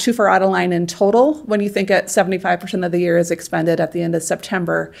really not too far out of line in total when you think at 75% of the year is expended at the end of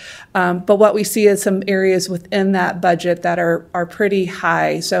September. But what we see is some areas within that budget that are pretty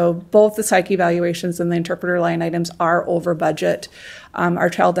high. So both the psych evaluations and the interpreter line items are over budget. Our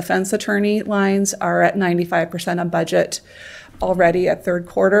child defense attorney lines are at 95% of budget already at third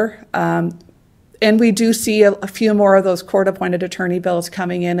quarter. And we do see a few more of those court-appointed attorney bills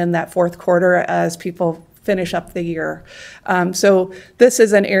coming in that fourth quarter as people finish up the year. So this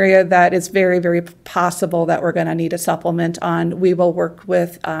is an area that is very, very possible that we're going to need a supplement on. We will work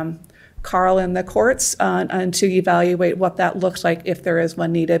with Carl in the courts and to evaluate what that looks like if there is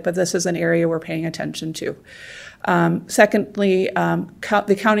one needed, but this is an area we're paying attention to. Secondly,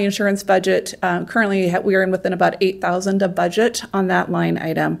 the county insurance budget, currently we are in within about $8,000 of budget on that line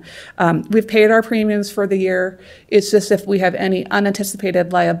item. We've paid our premiums for the year. It's just if we have any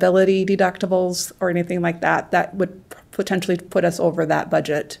unanticipated liability deductibles or anything like that, that would potentially put us over that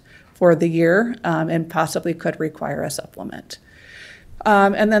budget for the year and possibly could require a supplement.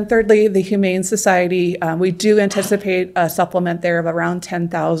 And then thirdly, the Humane Society, we do anticipate a supplement there of around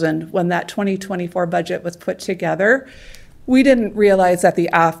 $10,000. When that 2024 budget was put together, we didn't realize that the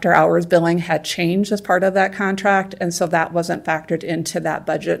after-hours billing had changed as part of that contract, and so that wasn't factored into that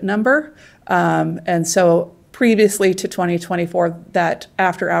budget number. And so previously to 2024, that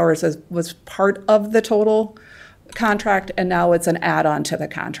after-hours was part of the total contract, and now it's an add-on to the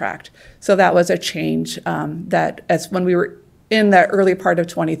contract. So that was a change that as when we were in the early part of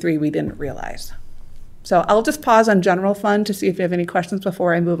 23, we didn't realize. So I'll just pause on general fund to see if you have any questions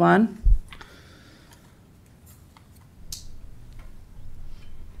before I move on.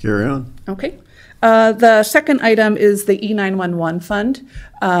 Carry on. Okay. The second item is the E911 fund.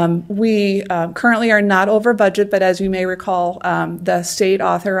 We currently are not over budget, but as you may recall, the state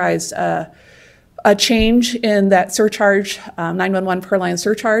authorized a change in that surcharge, 911 per line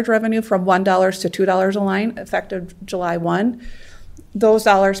surcharge revenue from $1 to $2 a line, effective July 1. Those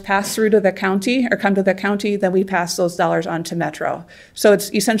dollars pass through to the county or come to the county, then we pass those dollars on to Metro. So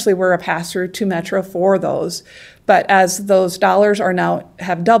it's essentially we're a pass through to Metro for those. But as those dollars are now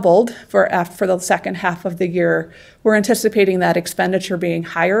have doubled for the second half of the year, we're anticipating that expenditure being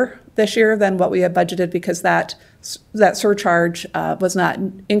higher this year than what we had budgeted because that surcharge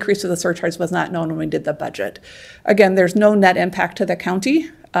increase of the surcharge was not known when we did the budget. Again, there's no net impact to the county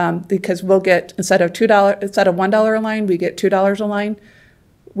because we'll get, instead of $1 a line, we get $2 a line.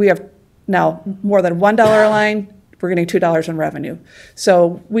 We have now more than $1 a line, we're getting $2 in revenue.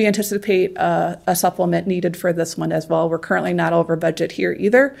 So we anticipate a supplement needed for this one as well. We're currently not over budget here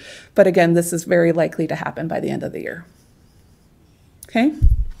either, but again, this is very likely to happen by the end of the year. Okay.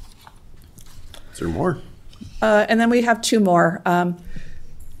 Is there more? And then we have two more.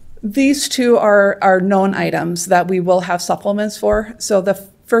 These two are known items that we will have supplements for. So the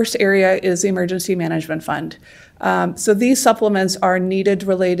first area is the Emergency Management Fund. So these supplements are needed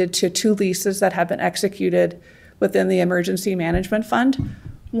related to two leases that have been executed within the Emergency Management Fund.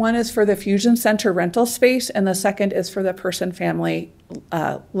 One is for the Fusion Center rental space, and the second is for the person-family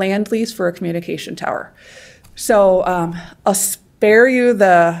land lease for a communication tower. So I'll spare you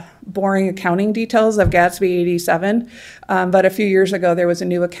the boring accounting details of Gatsby 87, but a few years ago there was a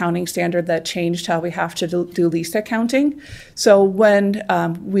new accounting standard that changed how we have to do lease accounting. So when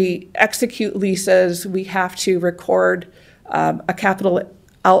we execute leases, we have to record a capital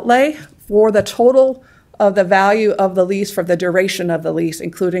outlay for the total of the value of the lease for the duration of the lease,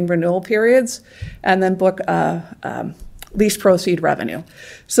 including renewal periods, and then book lease proceed revenue.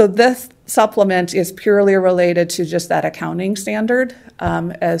 So this supplement is purely related to just that accounting standard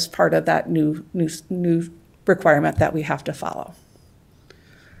as part of that new requirement that we have to follow.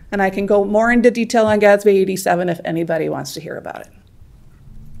 And I can go more into detail on Gatsby 87 if anybody wants to hear about it.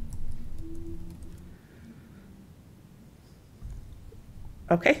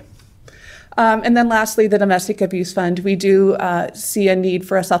 Okay. And then lastly, the Domestic Abuse Fund. We do see a need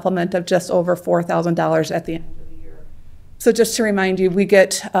for a supplement of just over $4,000 at the end. So just to remind you, we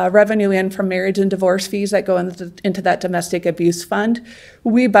get revenue in from marriage and divorce fees that go into that domestic abuse fund.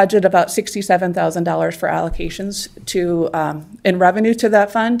 We budget about $67,000 for allocations in revenue to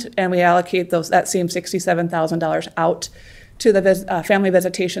that fund, and we allocate that same $67,000 out to the Family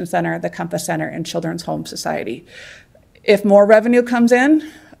Visitation Center, the Compass Center, and Children's Home Society. If more revenue comes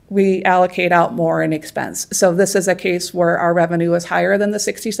in, we allocate out more in expense. So this is a case where our revenue is higher than the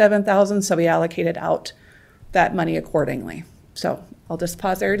 67,000, so we allocated out that money accordingly. So I'll just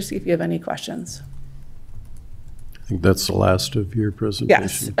pause there to see if you have any questions. I think that's the last of your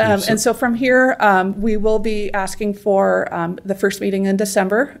presentation. Yes, and so from here, we will be asking for the first meeting in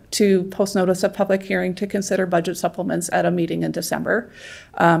December to post notice of public hearing to consider budget supplements at a meeting in December.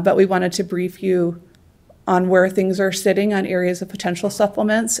 But we wanted to brief you on where things are sitting on areas of potential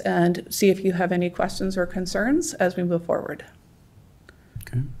supplements and see if you have any questions or concerns as we move forward.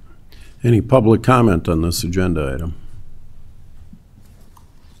 Okay. Any public comment on this agenda item?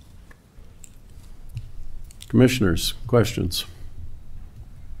 Commissioners, questions?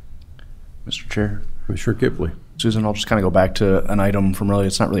 Mr. Chair. Commissioner Kipley. Susan, I'll just kind of go back to an item from earlier.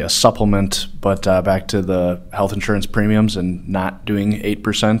 It's not really a supplement, but back to the health insurance premiums and not doing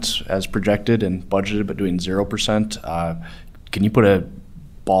 8% as projected and budgeted, but doing 0%. Can you put a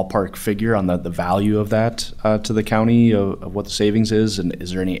ballpark figure on the value of that to the county of what the savings is? And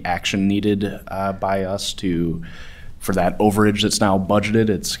is there any action needed by us for that overage that's now budgeted?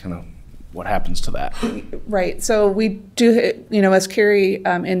 It's kind of what happens to that? Right. So we do, as Carrie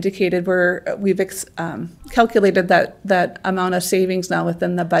indicated, we've calculated that amount of savings now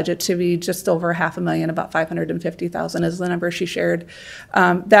within the budget to be just over $500,000, about $550,000 is the number she shared.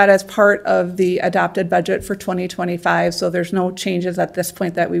 That is part of the adopted budget for 2025. So there's no changes at this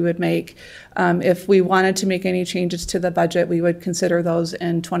point that we would make. If we wanted to make any changes to the budget, we would consider those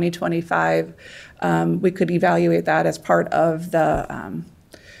in 2025. We could evaluate that as part of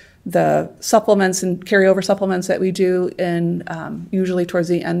the supplements and carryover supplements that we do in usually towards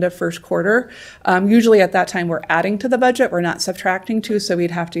the end of first quarter. Usually at that time we're adding to the budget, we're not subtracting to, so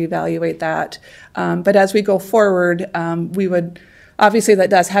we'd have to evaluate that. But as we go forward, we would, obviously that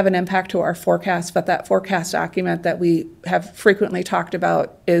does have an impact to our forecast, but that forecast document that we have frequently talked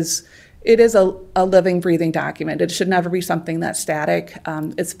about is a living, breathing document. It should never be something that's static.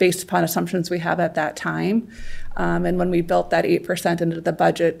 It's based upon assumptions we have at that time. And when we built that 8% into the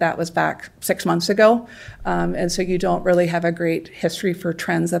budget, that was back 6 months ago. And so you don't really have a great history for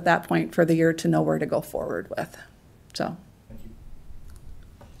trends at that point for the year to know where to go forward with. So.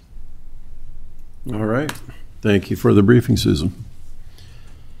 All right. Thank you for the briefing, Susan.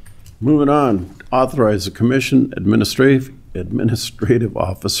 Moving on, authorize the commission administrative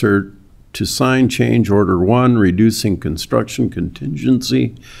officer to sign change order 1, reducing construction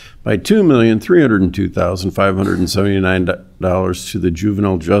contingency by $2,302,579 to the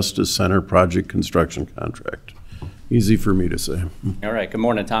Juvenile Justice Center project construction contract. Easy for me to say. All right. Good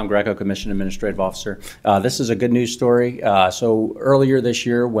morning. Tom Greco, Commission Administrative Officer. This is a good news story. So earlier this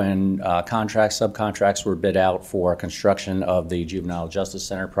year, when subcontracts were bid out for construction of the Juvenile Justice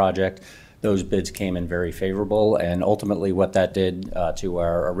Center project, those bids came in very favorable, and ultimately what that did to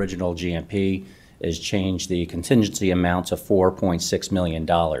our original GMP is change the contingency amount to $4.6 million.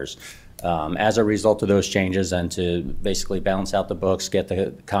 As a result of those changes, and to basically balance out the books, get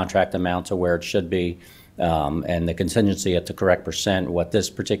the contract amount to where it should be, and the contingency at the correct percent, what this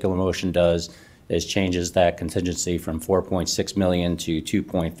particular motion does is changes that contingency from $4.6 million to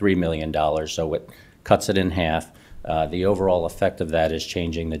 $2.3 million, so it cuts it in half. The overall effect of that is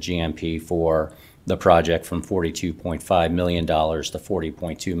changing the GMP for the project from $42.5 million to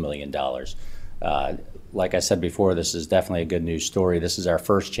 $40.2 million. Like I said before, this is definitely a good news story. This is our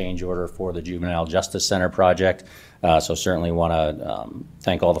first change order for the Juvenile Justice Center project. So certainly want to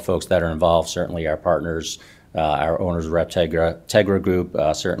thank all the folks that are involved, certainly our partners, our owners rep Tegra Group,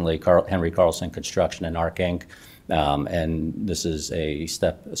 certainly Henry Carlson Construction and ARC Inc. And this is a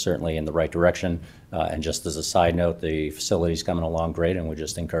step certainly in the right direction. And just as a side note, the facility's coming along great, and we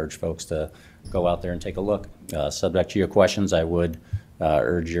just encourage folks to go out there and take a look. Subject to your questions, I would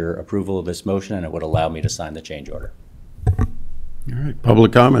urge your approval of this motion, and it would allow me to sign the change order. All right.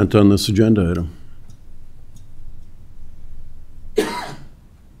 Public comment on this agenda item.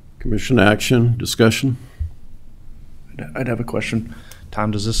 Commission action, discussion? I'd have a question.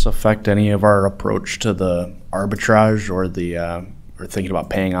 Tom, does this affect any of our approach to the arbitrage or or thinking about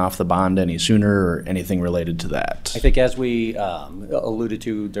paying off the bond any sooner or anything related to that? I think as we alluded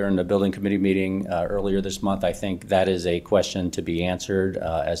to during the building committee meeting earlier this month, I think that is a question to be answered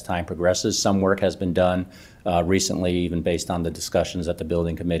as time progresses. Some work has been done recently, even based on the discussions at the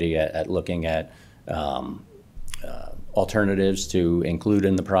building committee at looking at alternatives to include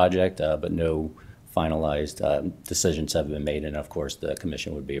in the project, but no finalized decisions have been made, and of course the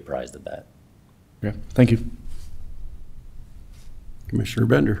commission would be apprised of that. Yeah, thank you. Commissioner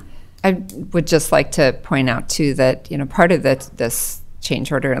Bender. I would just like to point out too that, part of this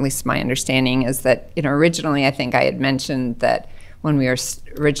change order, at least my understanding, is that, originally I think I had mentioned that when we were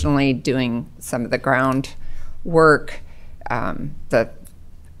originally doing some of the ground work,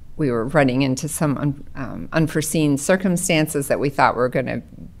 we were running into some unforeseen circumstances that we thought were going to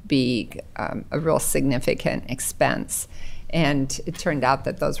be a real significant expense. And it turned out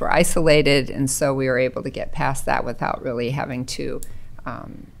that those were isolated, and so we were able to get past that without really having to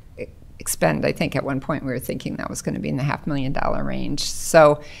expend. I think at one point we were thinking that was going to be in the $500,000 range.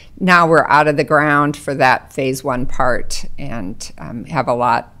 So now we're out of the ground for that phase 1 part, and have a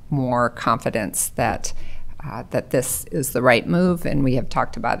lot more confidence that that this is the right move, and we have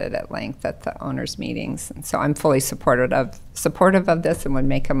talked about it at length at the owners' meetings. And so I'm fully supportive of this and would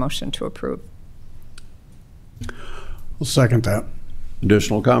make a motion to approve. I'll second that.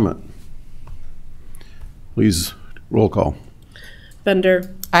 Additional comment? Please, roll call.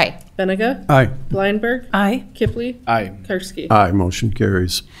 Bender. Aye. Benega. Aye. Blindberg. Aye. Kipley. Aye. Karski. Aye, motion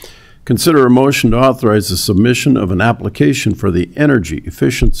carries. Consider a motion to authorize the submission of an application for the Energy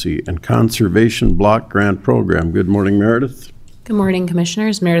Efficiency and Conservation Block Grant Program. Good morning, Meredith. Good morning,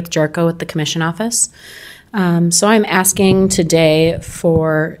 Commissioners. Meredith Jarko with the Commission Office. So I'm asking today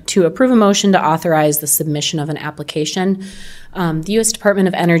to approve a motion to authorize the submission of an application. The U.S. Department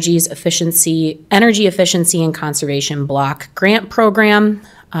of Energy Efficiency and Conservation Block Grant Program.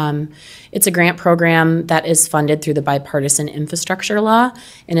 It's a grant program that is funded through the Bipartisan Infrastructure Law,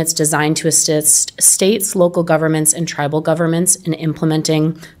 and it's designed to assist states, local governments, and tribal governments in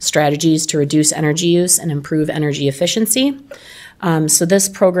implementing strategies to reduce energy use and improve energy efficiency. So this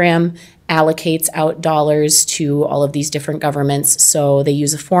program allocates out dollars to all of these different governments. So they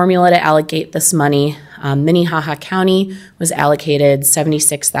use a formula to allocate this money. Minnehaha County was allocated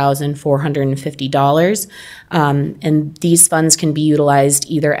 $76,450. And these funds can be utilized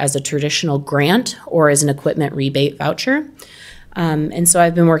either as a traditional grant or as an equipment rebate voucher. And so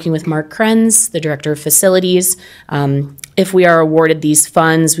I've been working with Mark Krenz, the Director of Facilities. If we are awarded these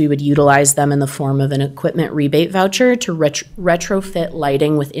funds, we would utilize them in the form of an equipment rebate voucher to retrofit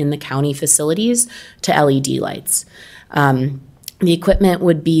lighting within the county facilities to LED lights. The equipment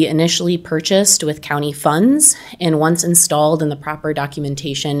would be initially purchased with county funds, and once installed and the proper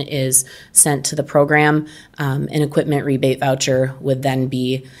documentation is sent to the program, an equipment rebate voucher would then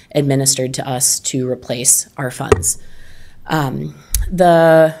be administered to us to replace our funds.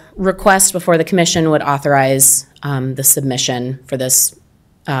 The request before the Commission would authorize the submission for this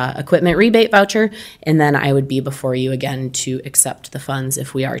equipment rebate voucher, and then I would be before you again to accept the funds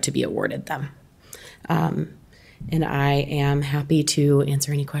if we are to be awarded them. And I am happy to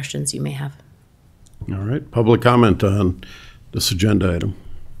answer any questions you may have. All right, public comment on this agenda item.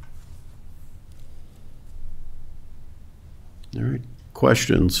 All right,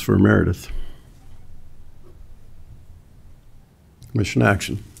 questions for Meredith? Commission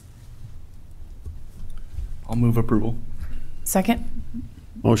action. I'll move approval. Second.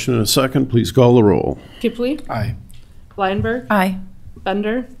 Motion and a second. Please call the roll. Kipley. Aye. Blindberg. Aye.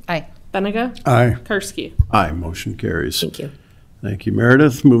 Bender. Aye. Benega. Aye. Karski. Aye, motion carries. Thank you. Thank you,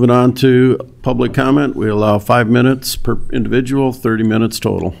 Meredith. Moving on to public comment. We allow 5 minutes per individual, 30 minutes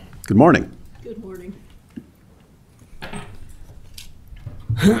total. Good morning. Good morning.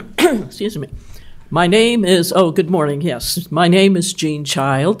 Excuse me. My name is, good morning, yes. My name is Jean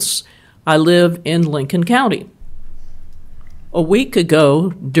Childs. I live in Lincoln County. A week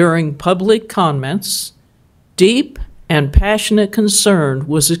ago, during public comments, deep and passionate concern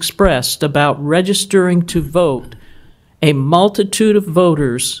was expressed about registering to vote a multitude of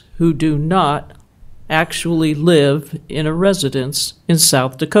voters who do not actually live in a residence in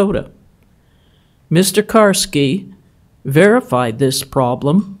South Dakota. Mr. Karski verified this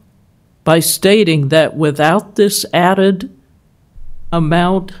problem by stating that without this added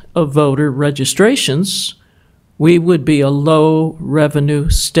amount of voter registrations, we would be a low revenue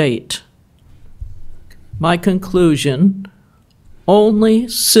state. My conclusion, only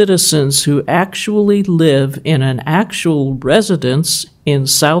citizens who actually live in an actual residence in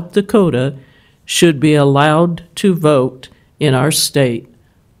South Dakota should be allowed to vote in our state.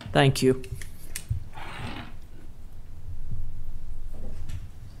 Thank you.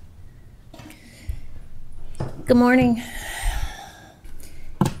 Good morning.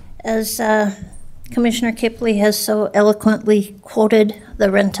 As Commissioner Kipley has so eloquently quoted,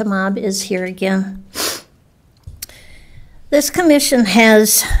 the rent-a-mob is here again. This commission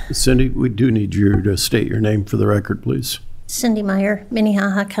has... Cindy, we do need you to state your name for the record, please. Cindy Meyer,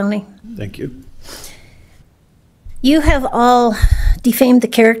 Minnehaha County. Thank you. You have all defamed the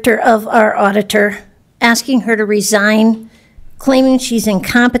character of our auditor, asking her to resign, claiming she's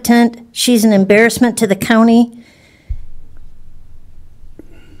incompetent, she's an embarrassment to the county.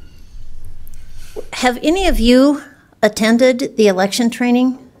 Have any of you attended the election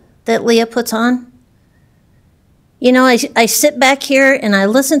training that Leah puts on? You know, I sit back here and I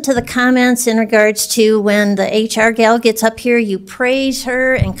listen to the comments in regards to when the HR gal gets up here, you praise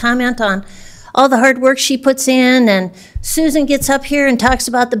her and comment on all the hard work she puts in, and Susan gets up here and talks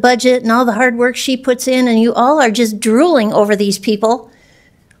about the budget and all the hard work she puts in, and you all are just drooling over these people,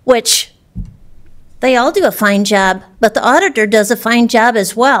 which they all do a fine job, but the auditor does a fine job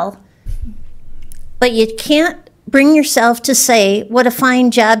as well. But you can't bring yourself to say what a fine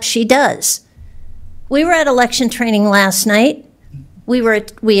job she does. We were at election training last night.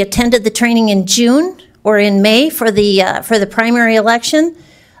 We attended the training in June or in May for the primary election.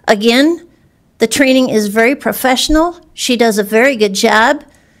 Again, the training is very professional. She does a very good job.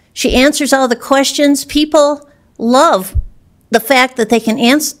 She answers all the questions. People love the fact that they can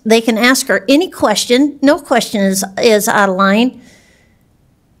ask her any question. No question is out of line.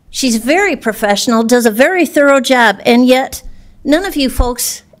 She's very professional, does a very thorough job, and yet none of you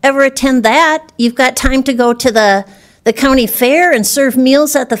folks ever attend that. You've got time to go to the county fair and serve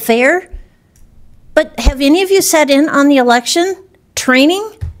meals at the fair. But have any of you sat in on the election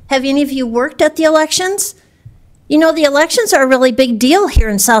training? Have any of you worked at the elections? You know, the elections are a really big deal here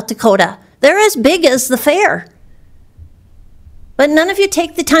in South Dakota. They're as big as the fair. But none of you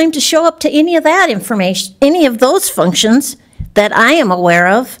take the time to show up to any of that information, any of those functions that I am aware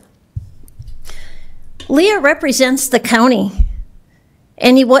of. Leah represents the county.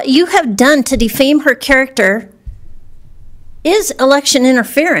 And what you have done to defame her character is election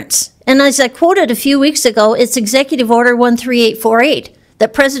interference. And as I quoted a few weeks ago, it's Executive Order 13848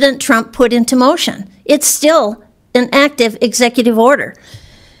 that President Trump put into motion. It's still an active executive order.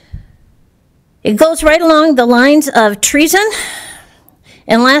 It goes right along the lines of treason.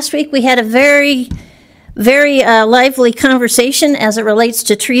 And last week we had a very lively conversation as it relates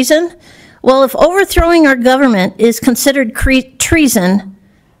to treason. Well, if overthrowing our government is considered treason,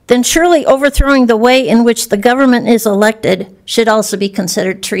 then surely overthrowing the way in which the government is elected should also be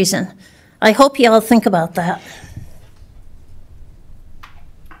considered treason. I hope you all think about that.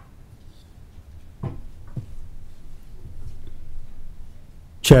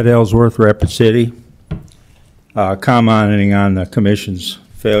 Chet Ellsworth, Rapid City, commenting on the Commission's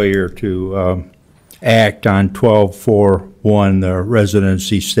failure to act on 1241, the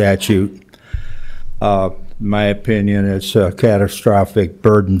residency statute. In my opinion, it's a catastrophic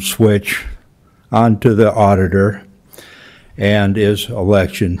burden switch onto the auditor and is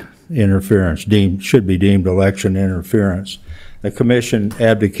election interference, should be deemed election interference. The Commission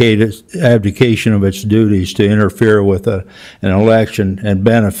abdication of its duties to interfere with an election and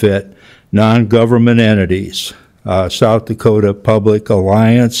benefit non-government entities, South Dakota Public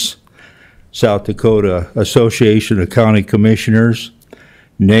Alliance, South Dakota Association of County Commissioners,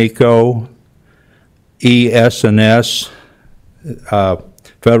 NACO, ES&S,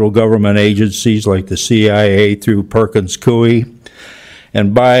 federal government agencies like the CIA through Perkins Coie,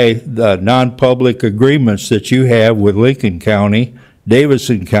 and by the non-public agreements that you have with Lincoln County,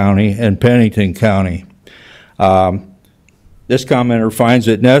 Davidson County, and Pennington County. This commenter finds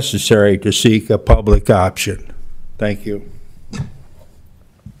it necessary to seek a public option. Thank you.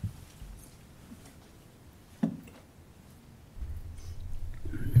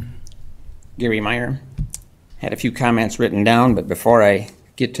 Gary Meyer. Had a few comments written down, but before I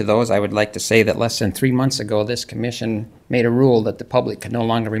get to those, I would like to say that less than 3 months ago, this commission made a rule that the public could no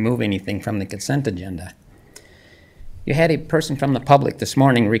longer remove anything from the consent agenda. You had a person from the public this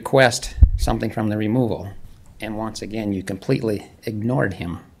morning request something from the removal, and once again, you completely ignored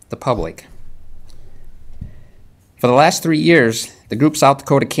him, the public. For the last 3 years, the group South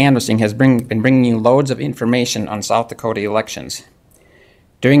Dakota Canvassing has been bringing you loads of information on South Dakota elections.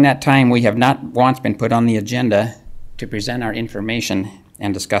 During that time, we have not once been put on the agenda to present our information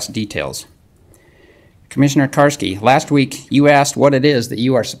and discuss details. Commissioner Karski, last week you asked what it is that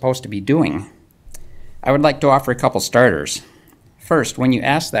you are supposed to be doing. I would like to offer a couple starters. First, when you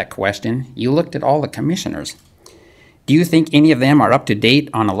asked that question, you looked at all the commissioners. Do you think any of them are up to date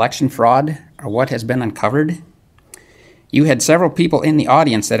on election fraud or what has been uncovered? You had several people in the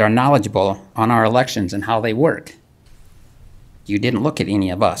audience that are knowledgeable on our elections and how they work. You didn't look at any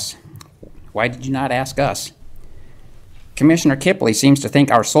of us. Why did you not ask us? Commissioner Kipley seems to think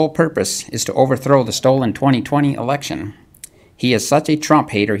our sole purpose is to overthrow the stolen 2020 election. He is such a Trump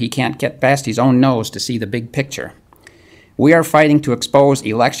hater he can't get past his own nose to see the big picture. We are fighting to expose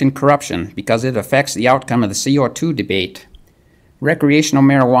election corruption because it affects the outcome of the CO2 debate, recreational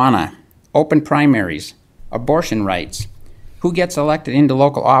marijuana, open primaries, abortion rights, who gets elected into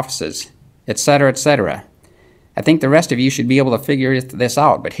local offices, etc., etc. I think the rest of you should be able to figure this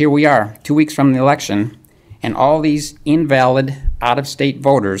out, but here we are, 2 weeks from the election, and all these invalid out-of-state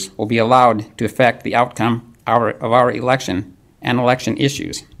voters will be allowed to affect the outcome of our election and election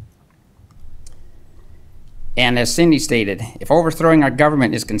issues. And as Cindy stated, if overthrowing our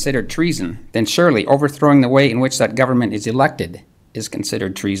government is considered treason, then surely overthrowing the way in which that government is elected is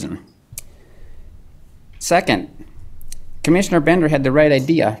considered treason. Second, Commissioner Bender had the right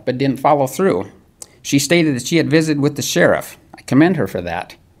idea but didn't follow through. She stated that she had visited with the sheriff. I commend her for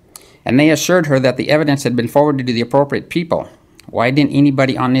that. And they assured her that the evidence had been forwarded to the appropriate people. Why didn't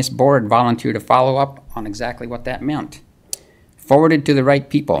anybody on this board volunteer to follow up on exactly what that meant? Forwarded to the right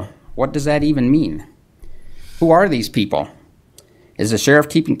people. What does that even mean? Who are these people? Is the sheriff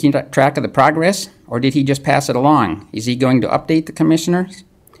keeping track of the progress, or did he just pass it along? Is he going to update the commissioners?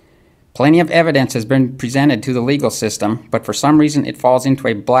 Plenty of evidence has been presented to the legal system, but for some reason it falls into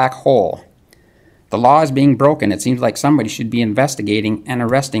a black hole. The law is being broken. It seems like somebody should be investigating and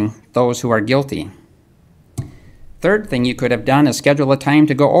arresting those who are guilty. Third thing you could have done is schedule a time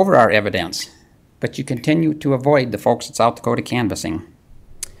to go over our evidence, but you continue to avoid the folks at South Dakota Canvassing.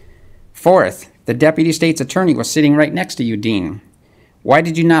 Fourth, the deputy state's attorney was sitting right next to you, Dean. Why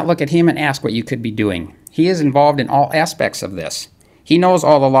did you not look at him and ask what you could be doing? He is involved in all aspects of this. He knows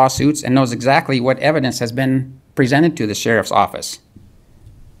all the lawsuits and knows exactly what evidence has been presented to the sheriff's office.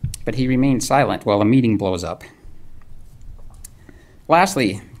 But he remained silent while the meeting blows up.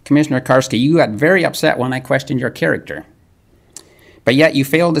 Lastly, Commissioner Karski, you got very upset when I questioned your character. But yet you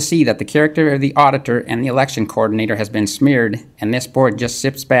failed to see that the character of the auditor and the election coordinator has been smeared, and this board just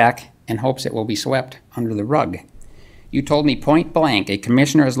sits back and hopes it will be swept under the rug. You told me point blank a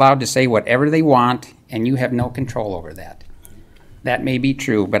commissioner is allowed to say whatever they want, and you have no control over that. That may be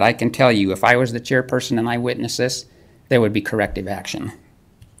true, but I can tell you, if I was the chairperson and I witnessed this, there would be corrective action.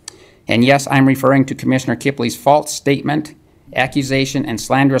 And yes, I'm referring to Commissioner Kipley's false statement, accusation, and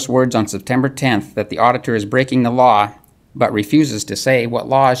slanderous words on September 10th that the auditor is breaking the law, but refuses to say what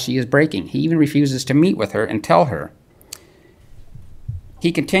laws she is breaking. He even refuses to meet with her and tell her.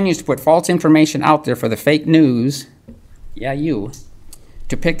 He continues to put false information out there for the fake news, yeah, you,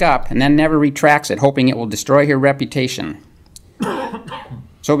 to pick up and then never retracts it, hoping it will destroy her reputation.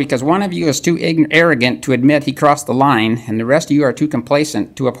 So because one of you is too arrogant to admit he crossed the line, and the rest of you are too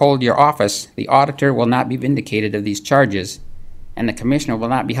complacent to uphold your office, the auditor will not be vindicated of these charges, and the commissioner will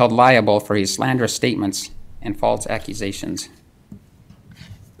not be held liable for his slanderous statements and false accusations.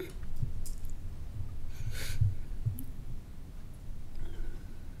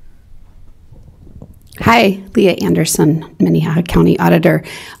 Hi, Leah Anderson, Minnehaha County Auditor.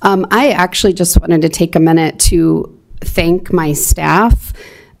 I actually just wanted to take a minute to thank my staff,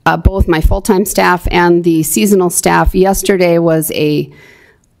 both my full-time staff and the seasonal staff. Yesterday was a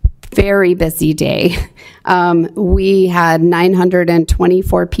very busy day. We had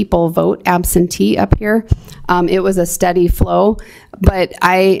 924 people vote absentee up here. It was a steady flow, but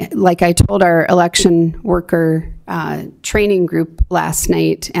like I told our election worker training group last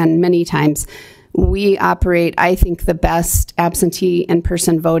night and many times, we operate, I think, the best absentee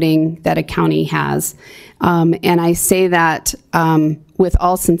in-person voting that a county has. And I say that with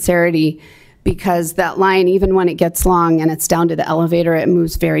all sincerity, because that line, even when it gets long and it's down to the elevator, it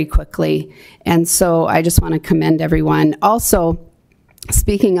moves very quickly. And so I just want to commend everyone. Also,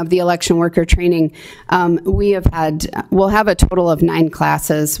 speaking of the election worker training, we'll have a total of 9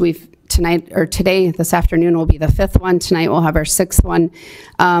 classes. This afternoon will be the 5th one. Tonight we'll have our 6th one.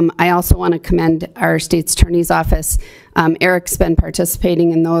 I also want to commend our state's attorney's office. Eric's been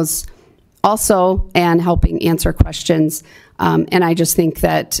participating in those also and helping answer questions. And I just think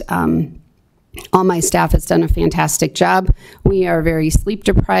that all my staff has done a fantastic job. We are very sleep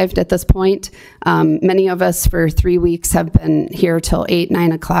deprived at this point. Many of us for 3 weeks have been here till 8,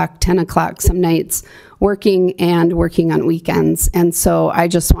 9 o'clock, 10 o'clock some nights, working on weekends. And so I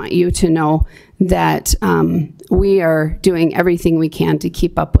just want you to know that we are doing everything we can to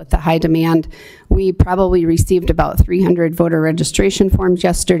keep up with the high demand. We probably received about 300 voter registration forms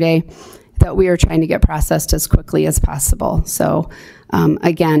yesterday that we are trying to get processed as quickly as possible. So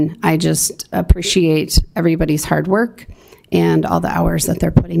again, I just appreciate everybody's hard work and all the hours that they're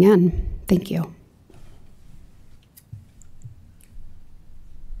putting in. Thank you.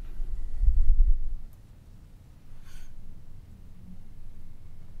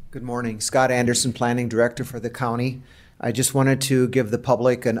 Good morning. Scott Anderson, Planning Director for the county. I just wanted to give the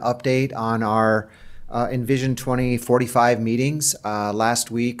public an update on our Envision 2045 meetings.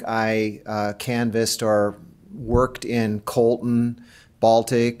 Last week I canvassed or worked in Colton,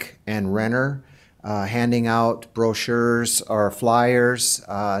 Baltic, and Renner, handing out brochures or flyers,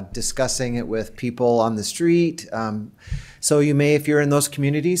 discussing it with people on the street, So you may, if you're in those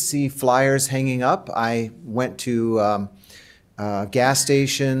communities, see flyers hanging up. I went to gas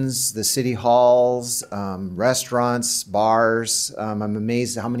stations, the city halls, restaurants, bars. I'm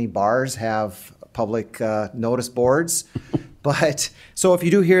amazed at how many bars have public notice boards. But, so if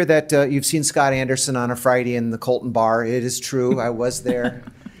you do hear that you've seen Scott Anderson on a Friday in the Colton bar, it is true, I was there.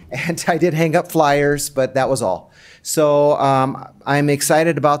 And I did hang up flyers, but that was all. So I'm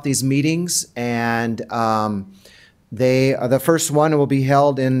excited about these meetings, and the first one will be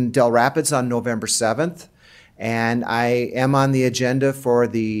held in Del Rapids on November 7th. And I am on the agenda for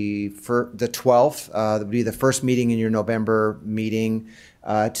the 12th. That would be the first meeting in your November meeting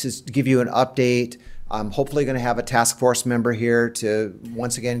to give you an update. I'm hopefully going to have a task force member here to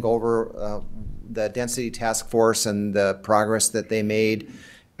once again go over the density task force and the progress that they made.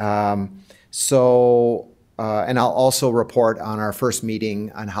 And I'll also report on our first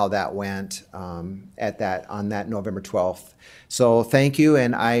meeting on how that went on that November 12th. So thank you,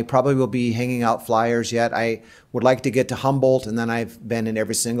 and I probably will be hanging out flyers yet. I would like to get to Humboldt, and then I've been in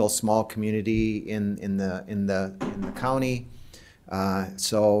every single small community in the county.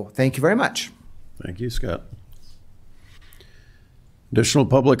 So thank you very much. Thank you, Scott. Additional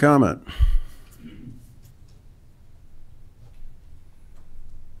public comment?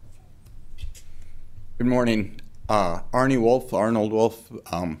 Good morning. Arnold Wolf,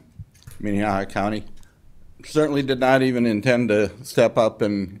 Minnehaha County. Certainly did not even intend to step up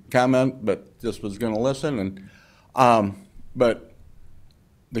and comment, but just was going to listen. But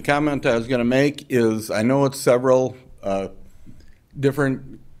the comment I was going to make is I know it's several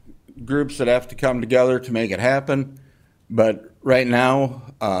different groups that have to come together to make it happen, but right now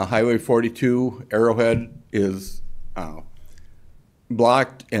Highway 42 Arrowhead is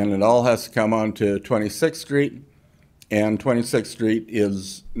blocked, and it all has to come onto 26th Street, and 26th Street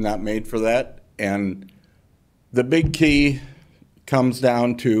is not made for that. And the big key comes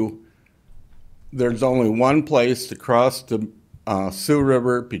down to there's only one place to cross the Sioux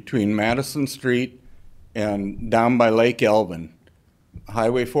River between Madison Street and down by Lake Elvin.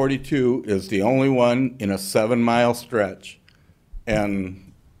 Highway 42 is the only one in a 7-mile stretch.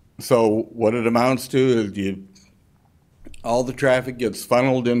 And so what it amounts to is all the traffic gets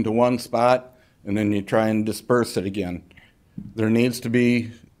funneled into one spot, and then you try and disperse it again. There needs to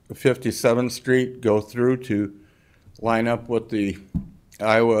be 57th Street go through to line up with the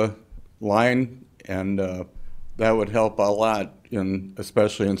Iowa line, and that would help a lot,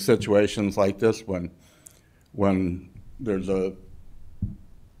 especially in situations like this when there's a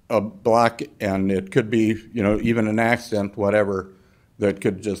block, and it could be, even an accident, whatever, that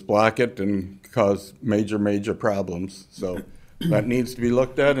could just block it and cause major problems. So that needs to be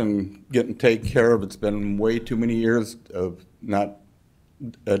looked at and getting taken care of. It's been way too many years of not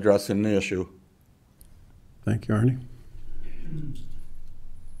addressing the issue. Thank you, Arnie.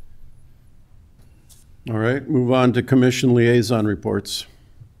 All right, move on to commission liaison reports.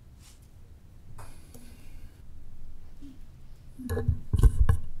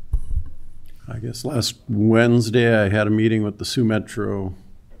 I guess last Wednesday I had a meeting with the Sioux Metro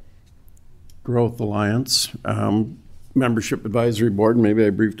Growth Alliance Membership Advisory Board. Maybe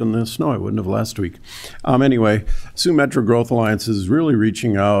I briefed on this. No, I wouldn't have last week. Anyway, Sioux Metro Growth Alliance is really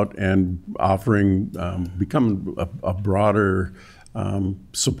reaching out and offering, becoming a broader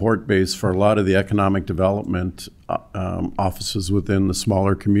support base for a lot of the economic development offices within the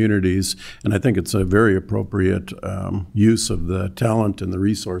smaller communities. And I think it's a very appropriate use of the talent and the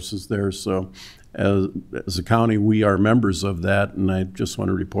resources there. So as a county, we are members of that. And I just want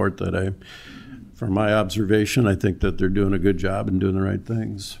to report that from my observation, I think that they're doing a good job and doing the right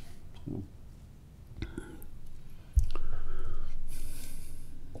things.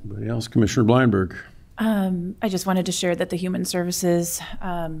 Anybody else? Commissioner Bleinberg. I just wanted to share that the Human Services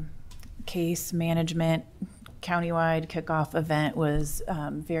case management countywide kickoff event was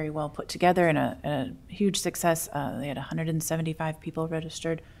very well put together and a huge success. They had 175 people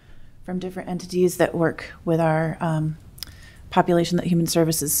registered from different entities that work with our population that Human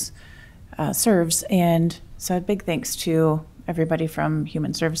Services serves. And so a big thanks to everybody from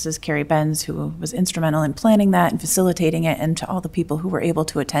Human Services, Carrie Benz, who was instrumental in planning that and facilitating it, and to all the people who were able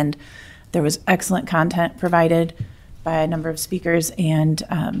to attend. There was excellent content provided by a number of speakers, and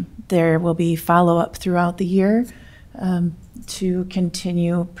there will be follow-up throughout the year to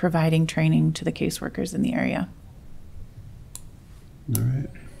continue providing training to the caseworkers in the area. All right.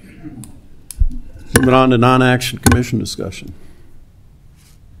 Moving on to non-action commission discussion.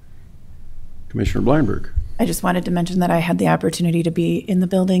 Commissioner Bleinberg. I just wanted to mention that I had the opportunity to be in the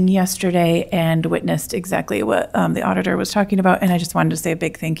building yesterday and witnessed exactly what the auditor was talking about. And I just wanted to say a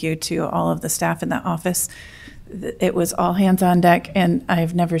big thank you to all of the staff in that office. it was all hands on deck, and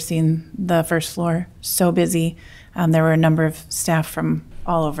I've never seen the first floor so busy. There were a number of staff from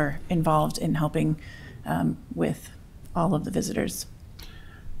all over involved in helping with all of the visitors.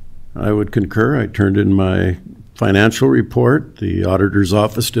 I would concur. I turned in my financial report. The auditor's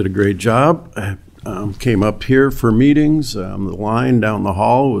office did a great job. I came up here for meetings. The line down the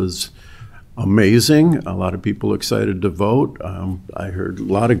hall was amazing. A lot of people excited to vote. I heard a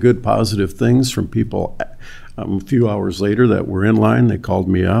lot of good positive things from people a few hours later that were in line. They called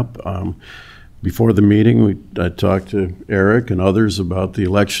me up. Before the meeting, I talked to Eric and others about the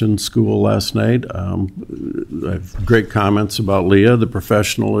election school last night. I have great comments about Leah, the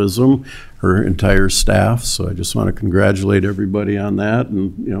professionalism, her entire staff. So I just want to congratulate everybody on that,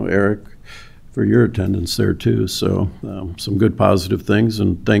 and Eric, for your attendance there too. So some good positive things,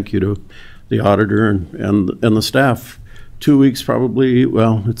 and thank you to the auditor and the staff. 2 weeks probably,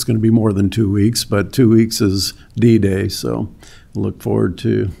 well, it's going to be more than 2 weeks, but 2 weeks is D-Day. So I look forward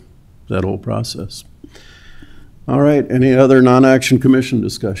to that whole process. All right, any other non-action commission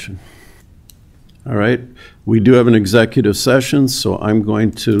discussion? All right, we do have an executive session, so I'm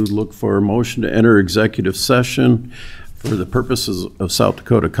going to look for a motion to enter executive session for the purposes of South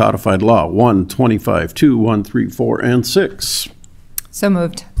Dakota Codified Law 125, 2, 1, 3, 4, and 6. So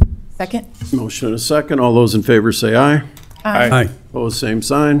moved. Second. Motion and a second. All those in favor say aye. Aye. Opposed, same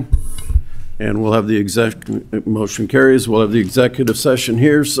sign. And we'll have the motion carries. We'll have the executive session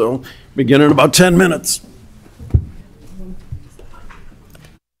here, so begin in about 10 minutes.